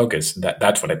focused.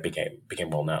 That's when it became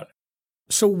well known.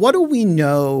 So what do we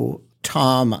know,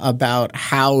 Tom, about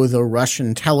how the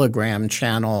Russian Telegram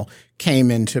channel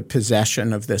came into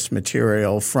possession of this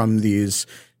material from these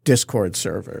Discord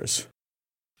servers?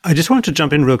 I just wanted to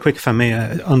jump in real quick, if I may,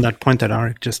 on that point that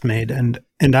Arik just made. And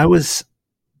I was,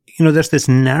 there's this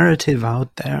narrative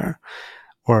out there,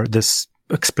 or this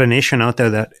explanation out there,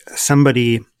 that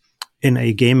somebody in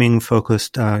a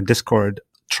gaming-focused Discord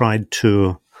tried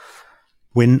to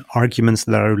win arguments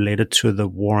that are related to the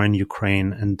war in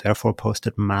Ukraine and therefore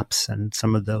posted maps and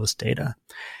some of those data.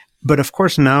 But of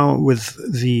course, now with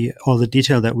all the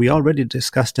detail that we already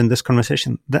discussed in this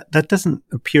conversation, that doesn't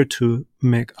appear to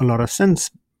make a lot of sense,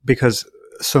 because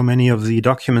so many of the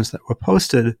documents that were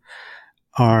posted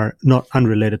are not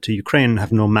unrelated to Ukraine,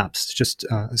 have no maps, just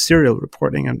serial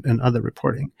reporting and other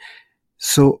reporting.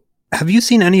 So have you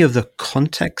seen any of the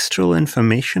contextual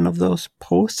information of those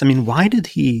posts? I mean, why did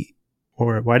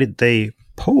they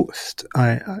post?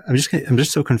 I'm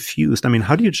just so confused. I mean,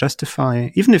 how do you justify,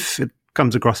 even if it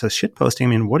comes across as shitposting, I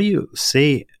mean, what do you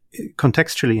say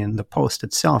contextually in the post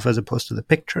itself as opposed to the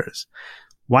pictures?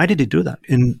 Why did he do that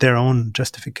in their own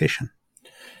justification?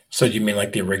 So do you mean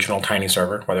like the original tiny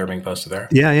server where they're being posted there?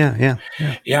 Yeah.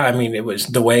 Yeah, I mean, it was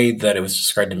the way that it was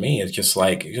described to me is just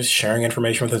sharing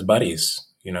information with his buddies.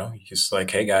 Just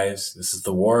like, hey guys, this is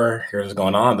the war. Here's what's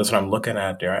going on. This is what I'm looking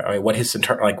at. I mean, what his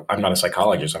I'm not a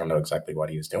psychologist. I don't know exactly what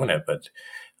he was doing it, but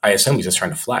I assume he's just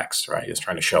trying to flex, right? He's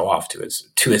trying to show off to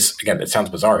his. Again, it sounds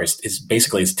bizarre. It's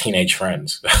basically his teenage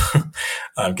friends,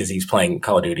 because he's playing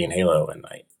Call of Duty and Halo and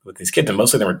with these kids, and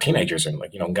most of them are teenagers, and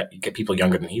you get people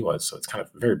younger than he was, so it's kind of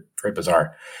very, very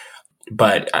bizarre.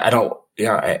 But I don't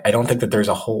think that there's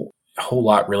a whole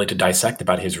lot really to dissect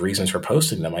about his reasons for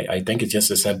posting them. I think it's just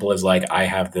as simple as like, I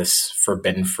have this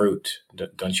forbidden fruit.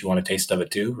 Don't you want a taste of it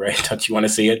too? Right? Don't you want to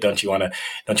see it? Don't you want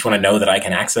to know that I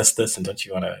can access this? And don't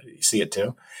you want to see it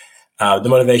too? The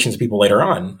motivations of people later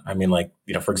on. I mean,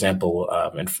 for example,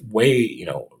 and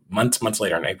months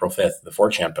later on April 5th, the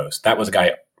 4chan post, that was a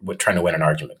guy trying to win an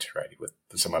argument, right, with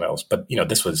someone else. But,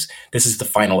 this is the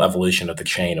final evolution of the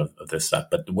chain of this stuff.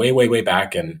 But way, way, way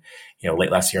back in, late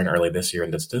last year and early this year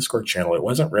in this Discord channel, it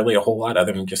wasn't really a whole lot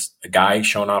other than just a guy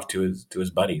showing off to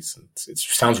his buddies. It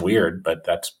sounds weird, but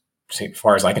that's, as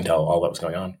far as I can tell, all that was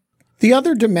going on. The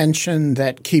other dimension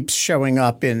that keeps showing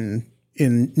up in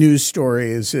news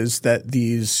stories is that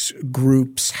these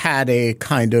groups had a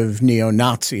kind of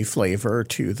neo-Nazi flavor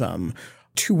to them.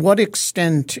 To what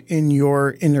extent in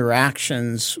your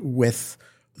interactions with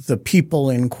the people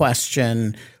in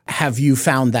question have you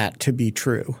found that to be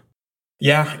true?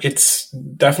 Yeah, it's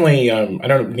definitely, I don't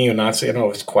know, neo-Nazi. I don't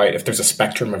know if there's a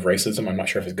spectrum of racism. I'm not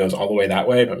sure if it goes all the way that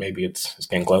way, but maybe it's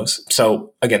getting close.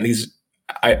 So again,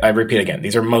 I repeat again,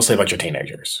 these are mostly a bunch of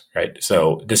teenagers, right?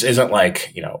 So this isn't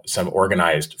like, some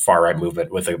organized far right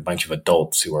movement with a bunch of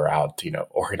adults who are out,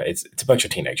 organized. It's a bunch of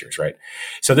teenagers, right?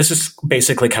 So this is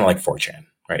basically kind of like 4chan.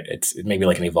 Right. It's maybe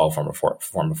like an evolved form of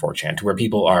 4chan, to where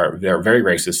they're very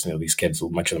racist. These kids,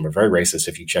 much of them are very racist.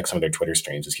 If you check some of their Twitter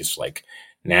streams, it's just like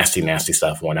nasty, nasty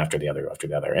stuff, one after the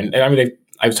other. And I mean,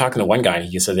 I was talking to one guy and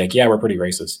he just said like, yeah, we're pretty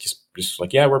racist. Just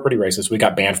like, yeah, we're pretty racist. We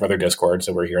got banned from other Discord.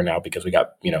 So we're here now because we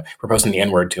got, we're posting the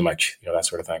N-word too much, that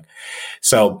sort of thing.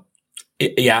 So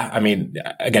yeah, I mean,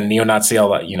 again, neo-Nazi,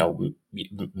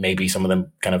 maybe some of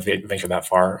them kind of venture that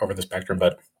far over the spectrum,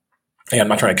 but I'm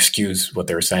not trying to excuse what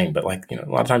they were saying, but like, a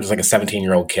lot of times it's like a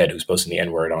 17-year-old kid who's posting the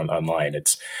N-word online.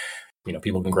 It's,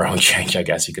 people can grow and change, I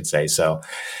guess you could say. So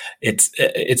it's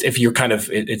if you're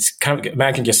it's kind of,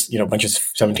 imagine just, a bunch of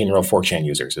 17-year-old 4chan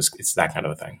users. It's that kind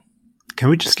of a thing. Can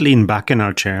we just lean back in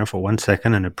our chair for 1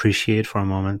 second and appreciate for a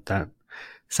moment that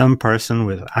some person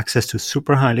with access to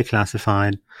super highly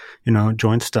classified,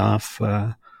 joint stuff,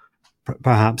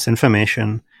 perhaps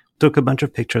information, took a bunch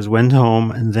of pictures, went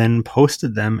home, and then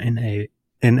posted them in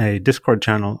a Discord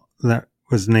channel that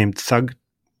was named Thug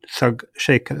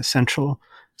Shaker Central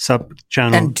sub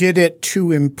channel, and did it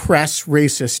to impress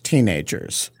racist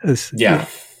teenagers. Yeah.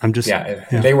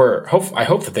 Yeah. They were. I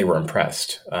hope that they were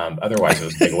impressed. Otherwise, it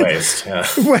was a big waste. Yeah.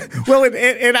 Well,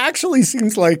 it actually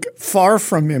seems like far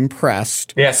from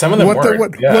impressed. Yeah, some of them weren't.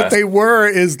 What they were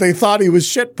is they thought he was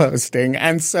shitposting,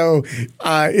 and so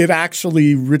it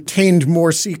actually retained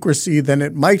more secrecy than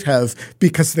it might have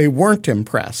because they weren't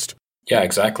impressed. Yeah,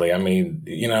 exactly. I mean,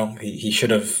 he should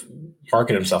have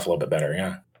marketed himself a little bit better.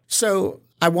 Yeah. So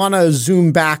I want to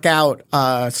zoom back out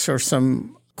for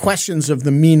some questions of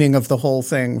the meaning of the whole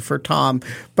thing for Tom.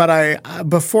 But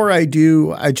before I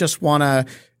do, I just want to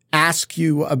ask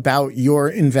you about your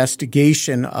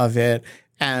investigation of it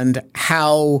and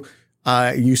how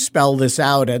you spell this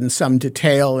out in some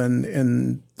detail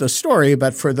in the story.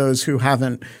 But for those who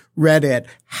haven't read it,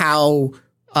 how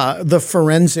the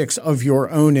forensics of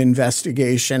your own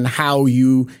investigation, how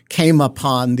you came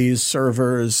upon these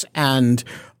servers, and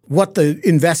what the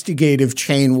investigative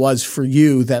chain was for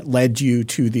you that led you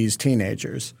to these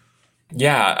teenagers.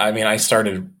 Yeah, I mean, I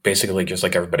started basically just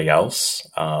like everybody else,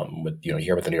 with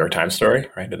here with the New York Times story,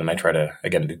 right? And then I try to,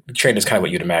 again, the chain is kind of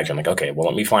what you'd imagine. Like, okay, well,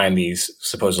 let me find these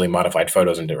supposedly modified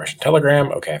photos in Russian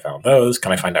Telegram. Okay, I found those.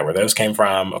 Can I find out where those came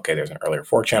from? Okay, there's an earlier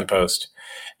 4chan post.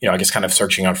 I guess kind of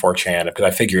searching on 4chan because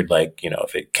I figured like,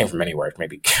 if it came from anywhere,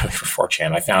 maybe for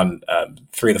 4chan. I found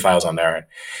 3 of the files on there,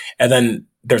 and then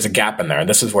there's a gap in there. And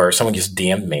this is where someone just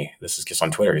DM'd me. This is just on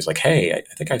Twitter. He's like, hey,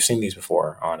 I think I've seen these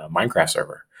before on a Minecraft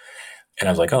server. And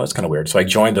I was like, oh, that's kind of weird. So I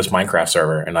joined this Minecraft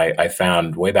server and I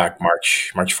found way back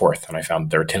March 4th. And I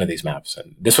found there were 10 of these maps.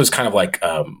 And this was kind of like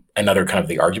another kind of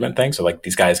the argument thing. So like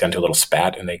these guys got into a little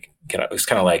spat and it was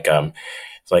kind of like,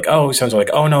 it's like, oh, sounds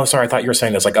like, oh no, sorry. I thought you were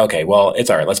saying this. Like, okay, well,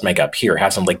 it's all right. Let's make up here.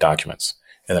 Have some leaked documents.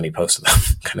 And then he posted them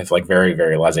kind of like very,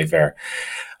 very laissez-faire.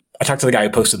 I talked to the guy who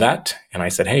posted that and I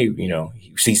said, hey,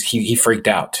 he freaked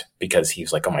out because he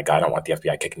was like, oh my God, I don't want the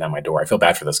FBI kicking down my door. I feel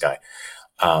bad for this guy.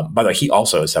 By the way, he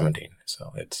also is 17.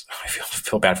 So I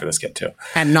feel bad for this kid too.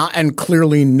 And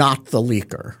clearly not the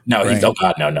leaker. No, right? Oh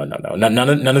God, no.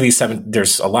 None of these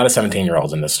there's a lot of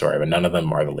 17-year-olds in this story, but none of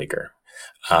them are the leaker.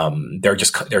 They're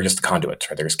just conduits,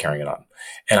 right? They're just carrying it on.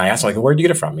 And I asked him, like, where did you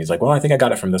get it from? He's like, well, I think I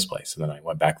got it from this place. And then I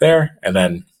went back there and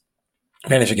then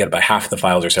managed to get about half the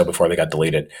files or so before they got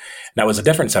deleted. And that was a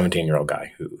different 17-year-old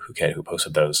guy who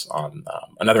posted those on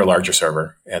another larger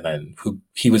server. And then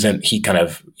he was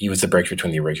the bridge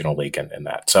between the original leak and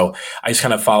that. So I just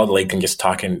kind of followed the leak and just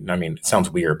talking. I mean, it sounds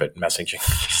weird, but messaging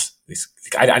these,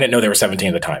 I didn't know they were 17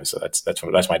 at the time. So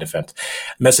that's my defense.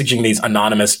 Messaging these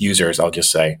anonymous users, I'll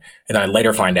just say. And then I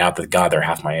later find out that, God, they're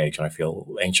half my age and I feel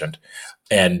ancient.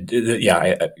 And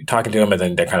talking to them, and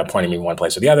then they're kind of pointing me one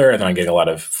place or the other. And then I'm getting a lot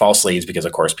of false leads because,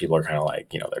 of course, people are kind of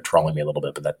like, they're trolling me a little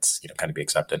bit, but that's, kind of be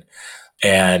accepted.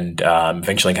 And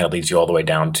eventually kind of leads you all the way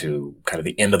down to kind of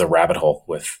the end of the rabbit hole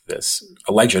with this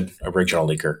alleged original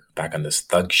leaker back on this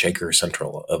Thug Shaker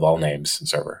Central of all names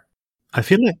server. I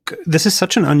feel like this is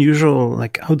such an unusual,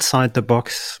 like outside the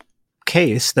box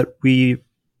case that we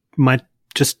might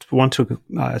just want to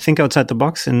think outside the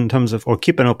box in terms of, or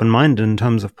keep an open mind in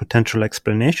terms of potential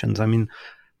explanations. I mean,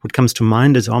 what comes to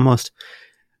mind is almost,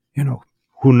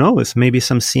 who knows? Maybe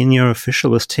some senior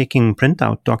official was taking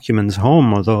printout documents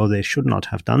home, although they should not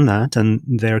have done that. And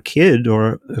their kid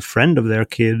or a friend of their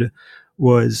kid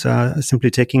was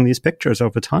simply taking these pictures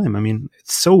over time. I mean,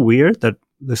 it's so weird that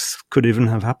this could even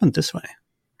have happened this way.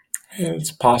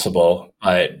 It's possible,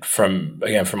 but from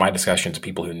my discussions, some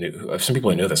people who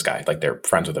knew this guy, like they're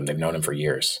friends with him, they've known him for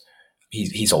years.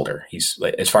 He's older. He's,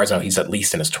 as far as I know, he's at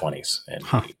least in his 20s,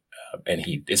 and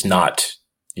he is not,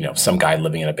 some guy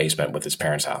living in a basement with his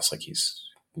parents' house. Like he's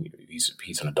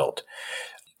an adult.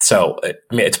 So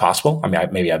it's possible.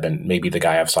 Maybe the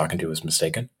guy I was talking to was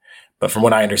mistaken. But from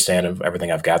what I understand of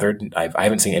everything I've gathered, I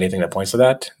haven't seen anything that points to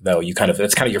that. Though it's kind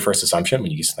of your first assumption when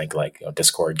you just think like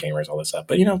Discord gamers, all this stuff.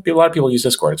 But a lot of people use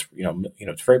Discord. It's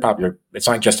it's very popular. It's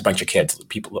not just a bunch of kids.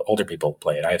 Older people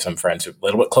play it. I have some friends who a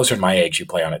little bit closer to my age who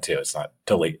play on it too. It's not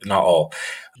all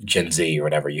Gen Z or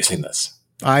whatever using this.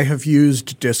 I have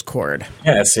used Discord.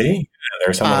 Yeah, see,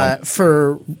 there's some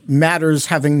for matters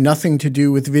having nothing to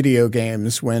do with video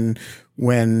games. When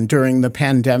during the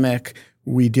pandemic,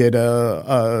 we did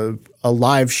a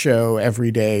live show every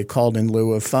day called In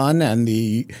Lieu of Fun, and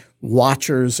the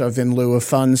watchers of In Lieu of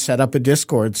Fun set up a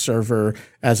Discord server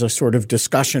as a sort of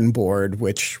discussion board,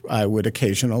 which I would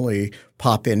occasionally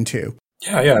pop into.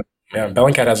 Yeah.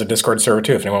 Bellingcat has a Discord server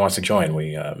too. If anyone wants to join,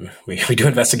 we do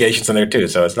investigations in there too.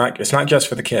 So it's not just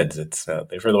for the kids. It's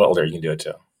if you're a little older, you can do it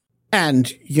too.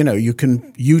 And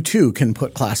you too can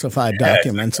put classified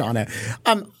documents on it.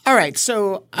 All right,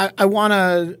 so I want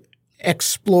to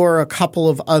explore a couple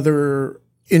of other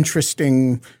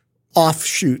interesting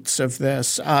offshoots of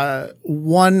this.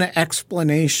 One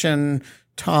explanation,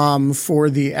 Tom, for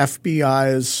the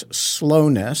FBI's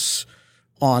slowness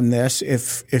on this,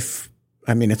 if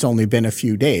it's only been a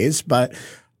few days, but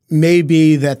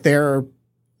maybe that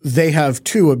they have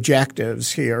two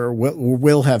objectives here,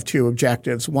 will have two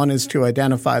objectives. One is to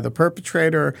identify the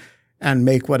perpetrator and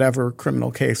make whatever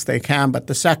criminal case they can. But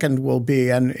the second will be,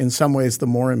 and in some ways the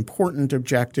more important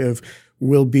objective,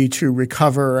 will be to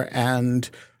recover and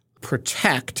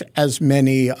protect as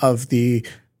many of the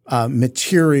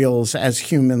materials as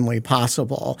humanly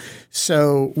possible.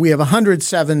 So we have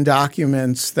 107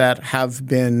 documents that have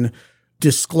been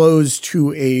disclosed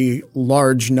to a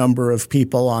large number of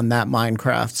people on that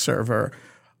Minecraft server.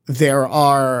 There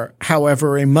are,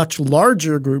 however, a much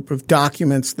larger group of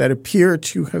documents that appear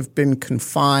to have been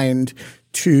confined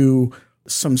to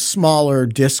some smaller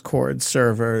Discord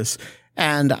servers.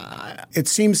 And it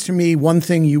seems to me one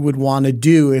thing you would want to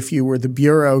do if you were the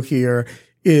Bureau here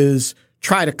is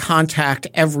try to contact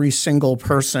every single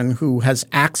person who has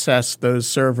accessed those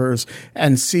servers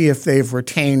and see if they've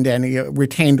retained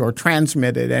or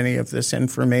transmitted any of this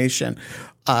information,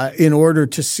 in order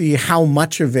to see how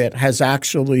much of it has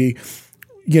actually,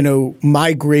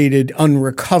 migrated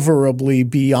unrecoverably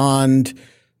beyond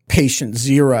patient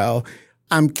zero.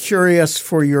 I'm curious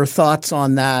for your thoughts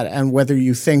on that and whether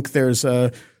you think there's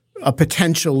a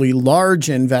potentially large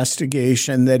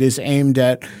investigation that is aimed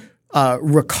at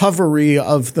recovery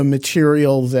of the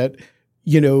material that,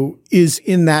 is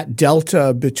in that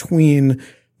delta between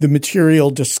the material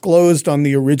disclosed on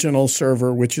the original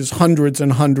server, which is hundreds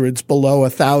and hundreds below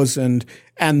 1,000,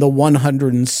 and the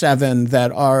 107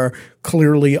 that are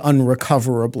clearly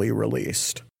unrecoverably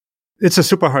released. It's a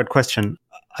super hard question.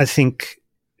 I think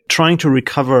trying to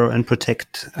recover and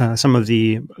protect some of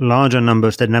the larger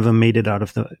numbers that never made it out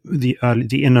of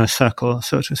the inner circle,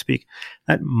 so to speak,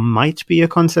 that might be a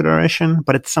consideration.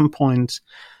 But at some point,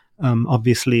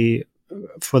 obviously,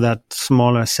 for that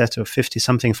smaller set of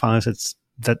 50-something files, it's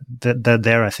that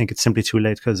there. I think it's simply too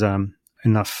late because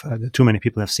too many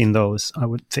people have seen those, I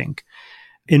would think.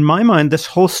 In my mind, this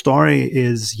whole story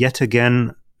is yet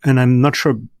again, and I'm not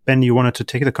sure, Ben, you wanted to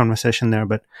take the conversation there,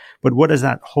 but what is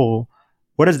that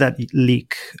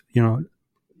leak,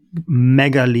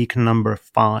 Megaleak number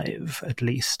 5, at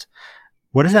least?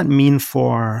 What does that mean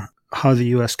for how the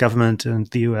U.S. government and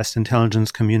the U.S.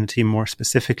 intelligence community more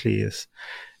specifically is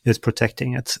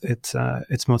protecting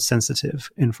its most sensitive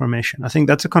information? I think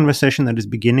that's a conversation that is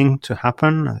beginning to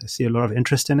happen. I see a lot of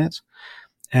interest in it.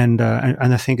 And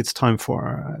I think it's time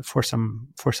for some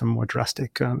more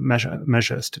drastic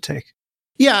measures to take.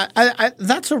 Yeah, I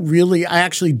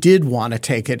actually did want to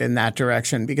take it in that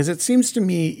direction, because it seems to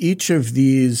me each of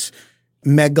these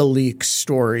Megaleak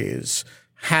stories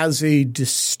has a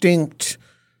distinct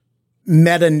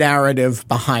meta-narrative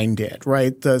behind it,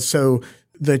 right? So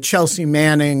the Chelsea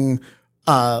Manning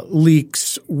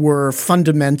leaks were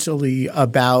fundamentally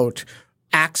about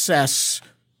access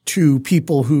to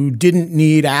people who didn't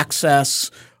need access.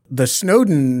 The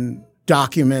Snowden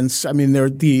documents, they're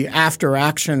the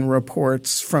after-action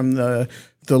reports from the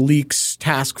leaks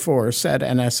task force at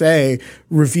NSA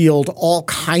revealed all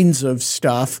kinds of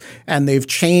stuff, and they've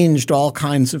changed all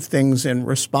kinds of things in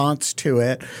response to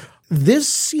it. This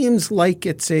seems like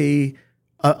it's a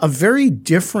very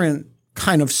different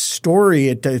kind of story.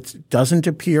 It doesn't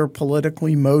appear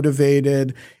politically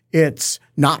motivated. It's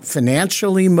not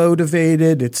financially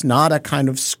motivated. It's not a kind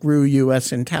of screw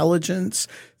U.S. intelligence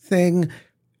thing.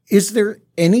 Is there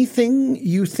anything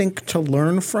you think to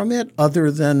learn from it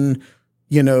other than,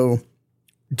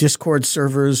 Discord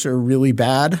servers are really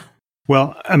bad?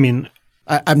 Well, I mean,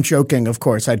 I'm joking, of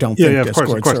course. I don't think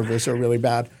Discord servers are really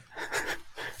bad.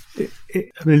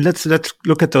 I mean, let's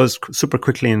look at those super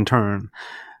quickly in turn.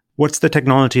 What's the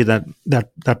technology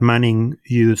that Manning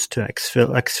used to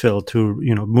exfil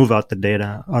to move out the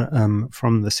data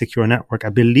from the secure network? I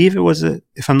believe it was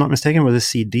if I'm not mistaken, it was a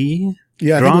CD.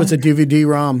 Yeah, I think it was a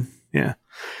DVD-ROM. Yeah.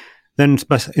 Then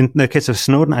in the case of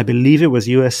Snowden, I believe it was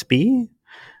USB,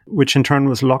 which in turn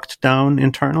was locked down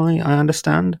internally, I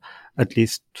understand, at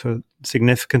least to a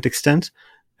significant extent.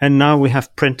 And now we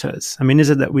have printers. I mean, is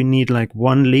it that we need like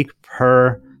one leak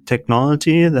per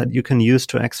technology that you can use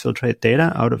to exfiltrate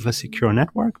data out of a secure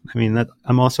network? I mean,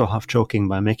 I'm also half joking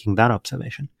by making that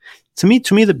observation. To me,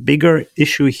 the bigger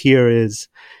issue here is,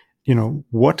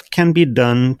 what can be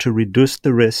done to reduce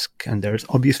the risk? And there's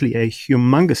obviously a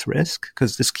humongous risk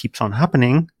because this keeps on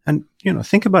happening. And,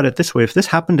 think about it this way. If this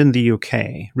happened in the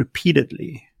UK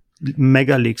repeatedly,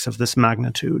 mega leaks of this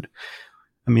magnitude,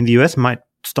 I mean, the US might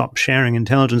stop sharing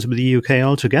intelligence with the UK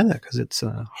altogether because it's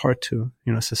hard to,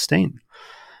 sustain.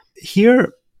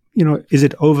 Here, is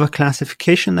it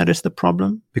overclassification that is the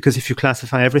problem? Because if you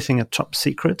classify everything as top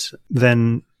secret,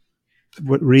 then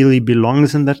what really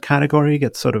belongs in that category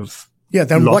gets sort of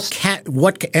then lost.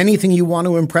 what anything you want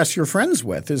to impress your friends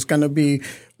with is going to be,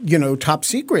 top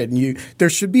secret. And there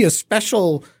should be a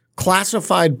special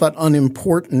classified but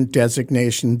unimportant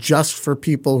designation just for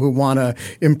people who want to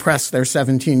impress their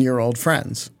 17-year-old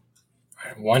friends.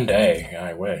 One day,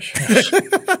 I wish.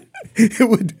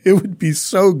 It would be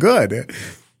so good.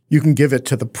 You can give it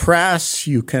to the press,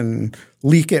 you can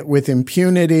leak it with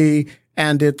impunity,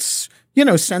 and it's,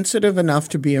 sensitive enough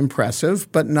to be impressive,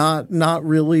 but not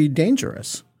really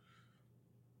dangerous.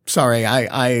 Sorry,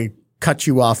 I cut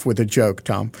you off with a joke,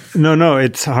 Tom. No,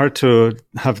 it's hard to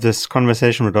have this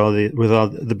conversation with all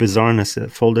the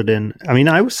bizarreness folded in. I mean,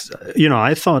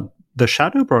 I thought the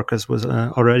shadow brokers was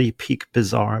already peak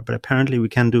bizarre, but apparently we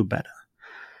can do better.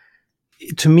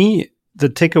 To me, the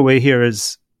takeaway here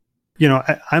is,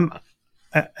 and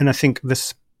I think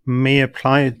this may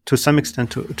apply to some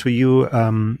extent to you,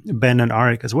 Ben and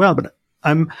Arik as well, but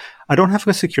I don't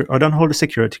hold a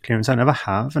security clearance. I never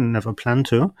have and never plan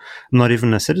to. I'm not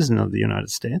even a citizen of the United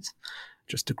States,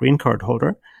 just a green card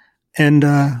holder. And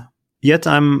yet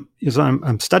I'm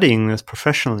studying this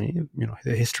professionally,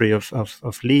 the history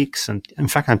of leaks. And in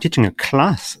fact, I'm teaching a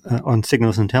class on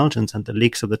signals intelligence and the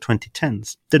leaks of the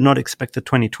 2010s. Did not expect the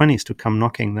 2020s to come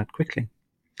knocking that quickly.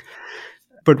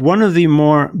 But one of the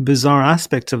more bizarre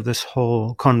aspects of this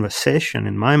whole conversation,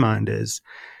 in my mind, is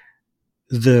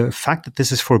the fact that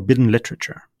this is forbidden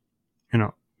literature.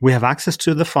 We have access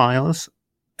to the files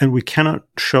and we cannot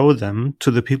show them to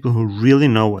the people who really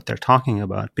know what they're talking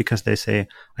about because they say,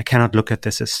 I cannot look at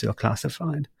this as still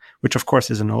classified, which of course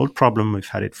is an old problem. We've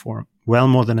had it for well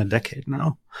more than a decade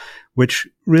now, which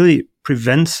really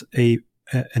prevents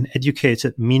an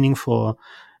educated, meaningful,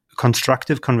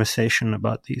 constructive conversation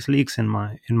about these leaks in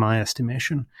my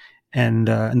estimation. And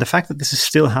the fact that this is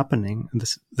still happening, and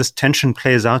this tension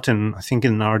plays out in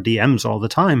our DMs all the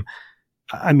time.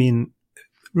 I mean,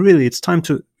 really, it's time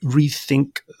to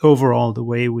rethink overall the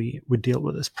way we deal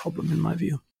with this problem, in my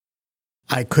view.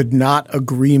 I could not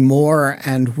agree more,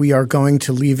 and we are going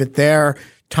to leave it there.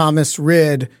 Thomas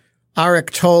Rid,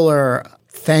 Arik Toler,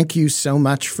 thank you so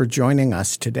much for joining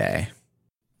us today.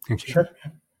 Thank you. Sure.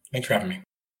 Thanks for having me.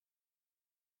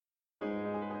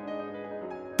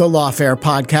 The Lawfare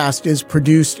podcast is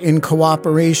produced in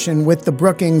cooperation with the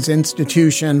Brookings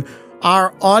Institution.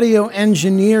 Our audio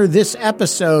engineer this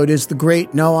episode is the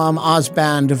great Noam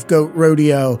Osband of Goat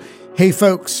Rodeo. Hey,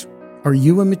 folks, are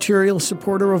you a material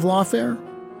supporter of Lawfare?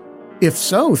 If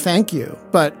so, thank you.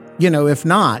 But, if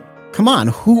not, come on,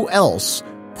 who else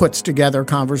puts together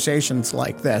conversations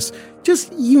like this?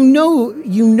 Just,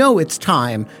 it's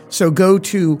time. So go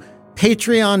to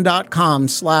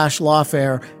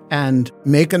patreon.com/Lawfare and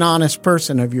make an honest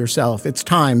person of yourself. It's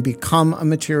time. Become a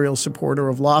material supporter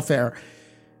of Lawfare.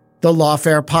 The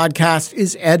Lawfare podcast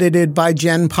is edited by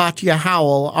Jen Patja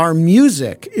Howell. Our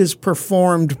music is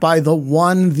performed by the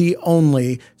one, the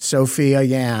only Sophia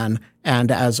Yan.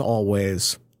 And as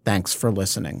always, thanks for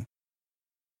listening.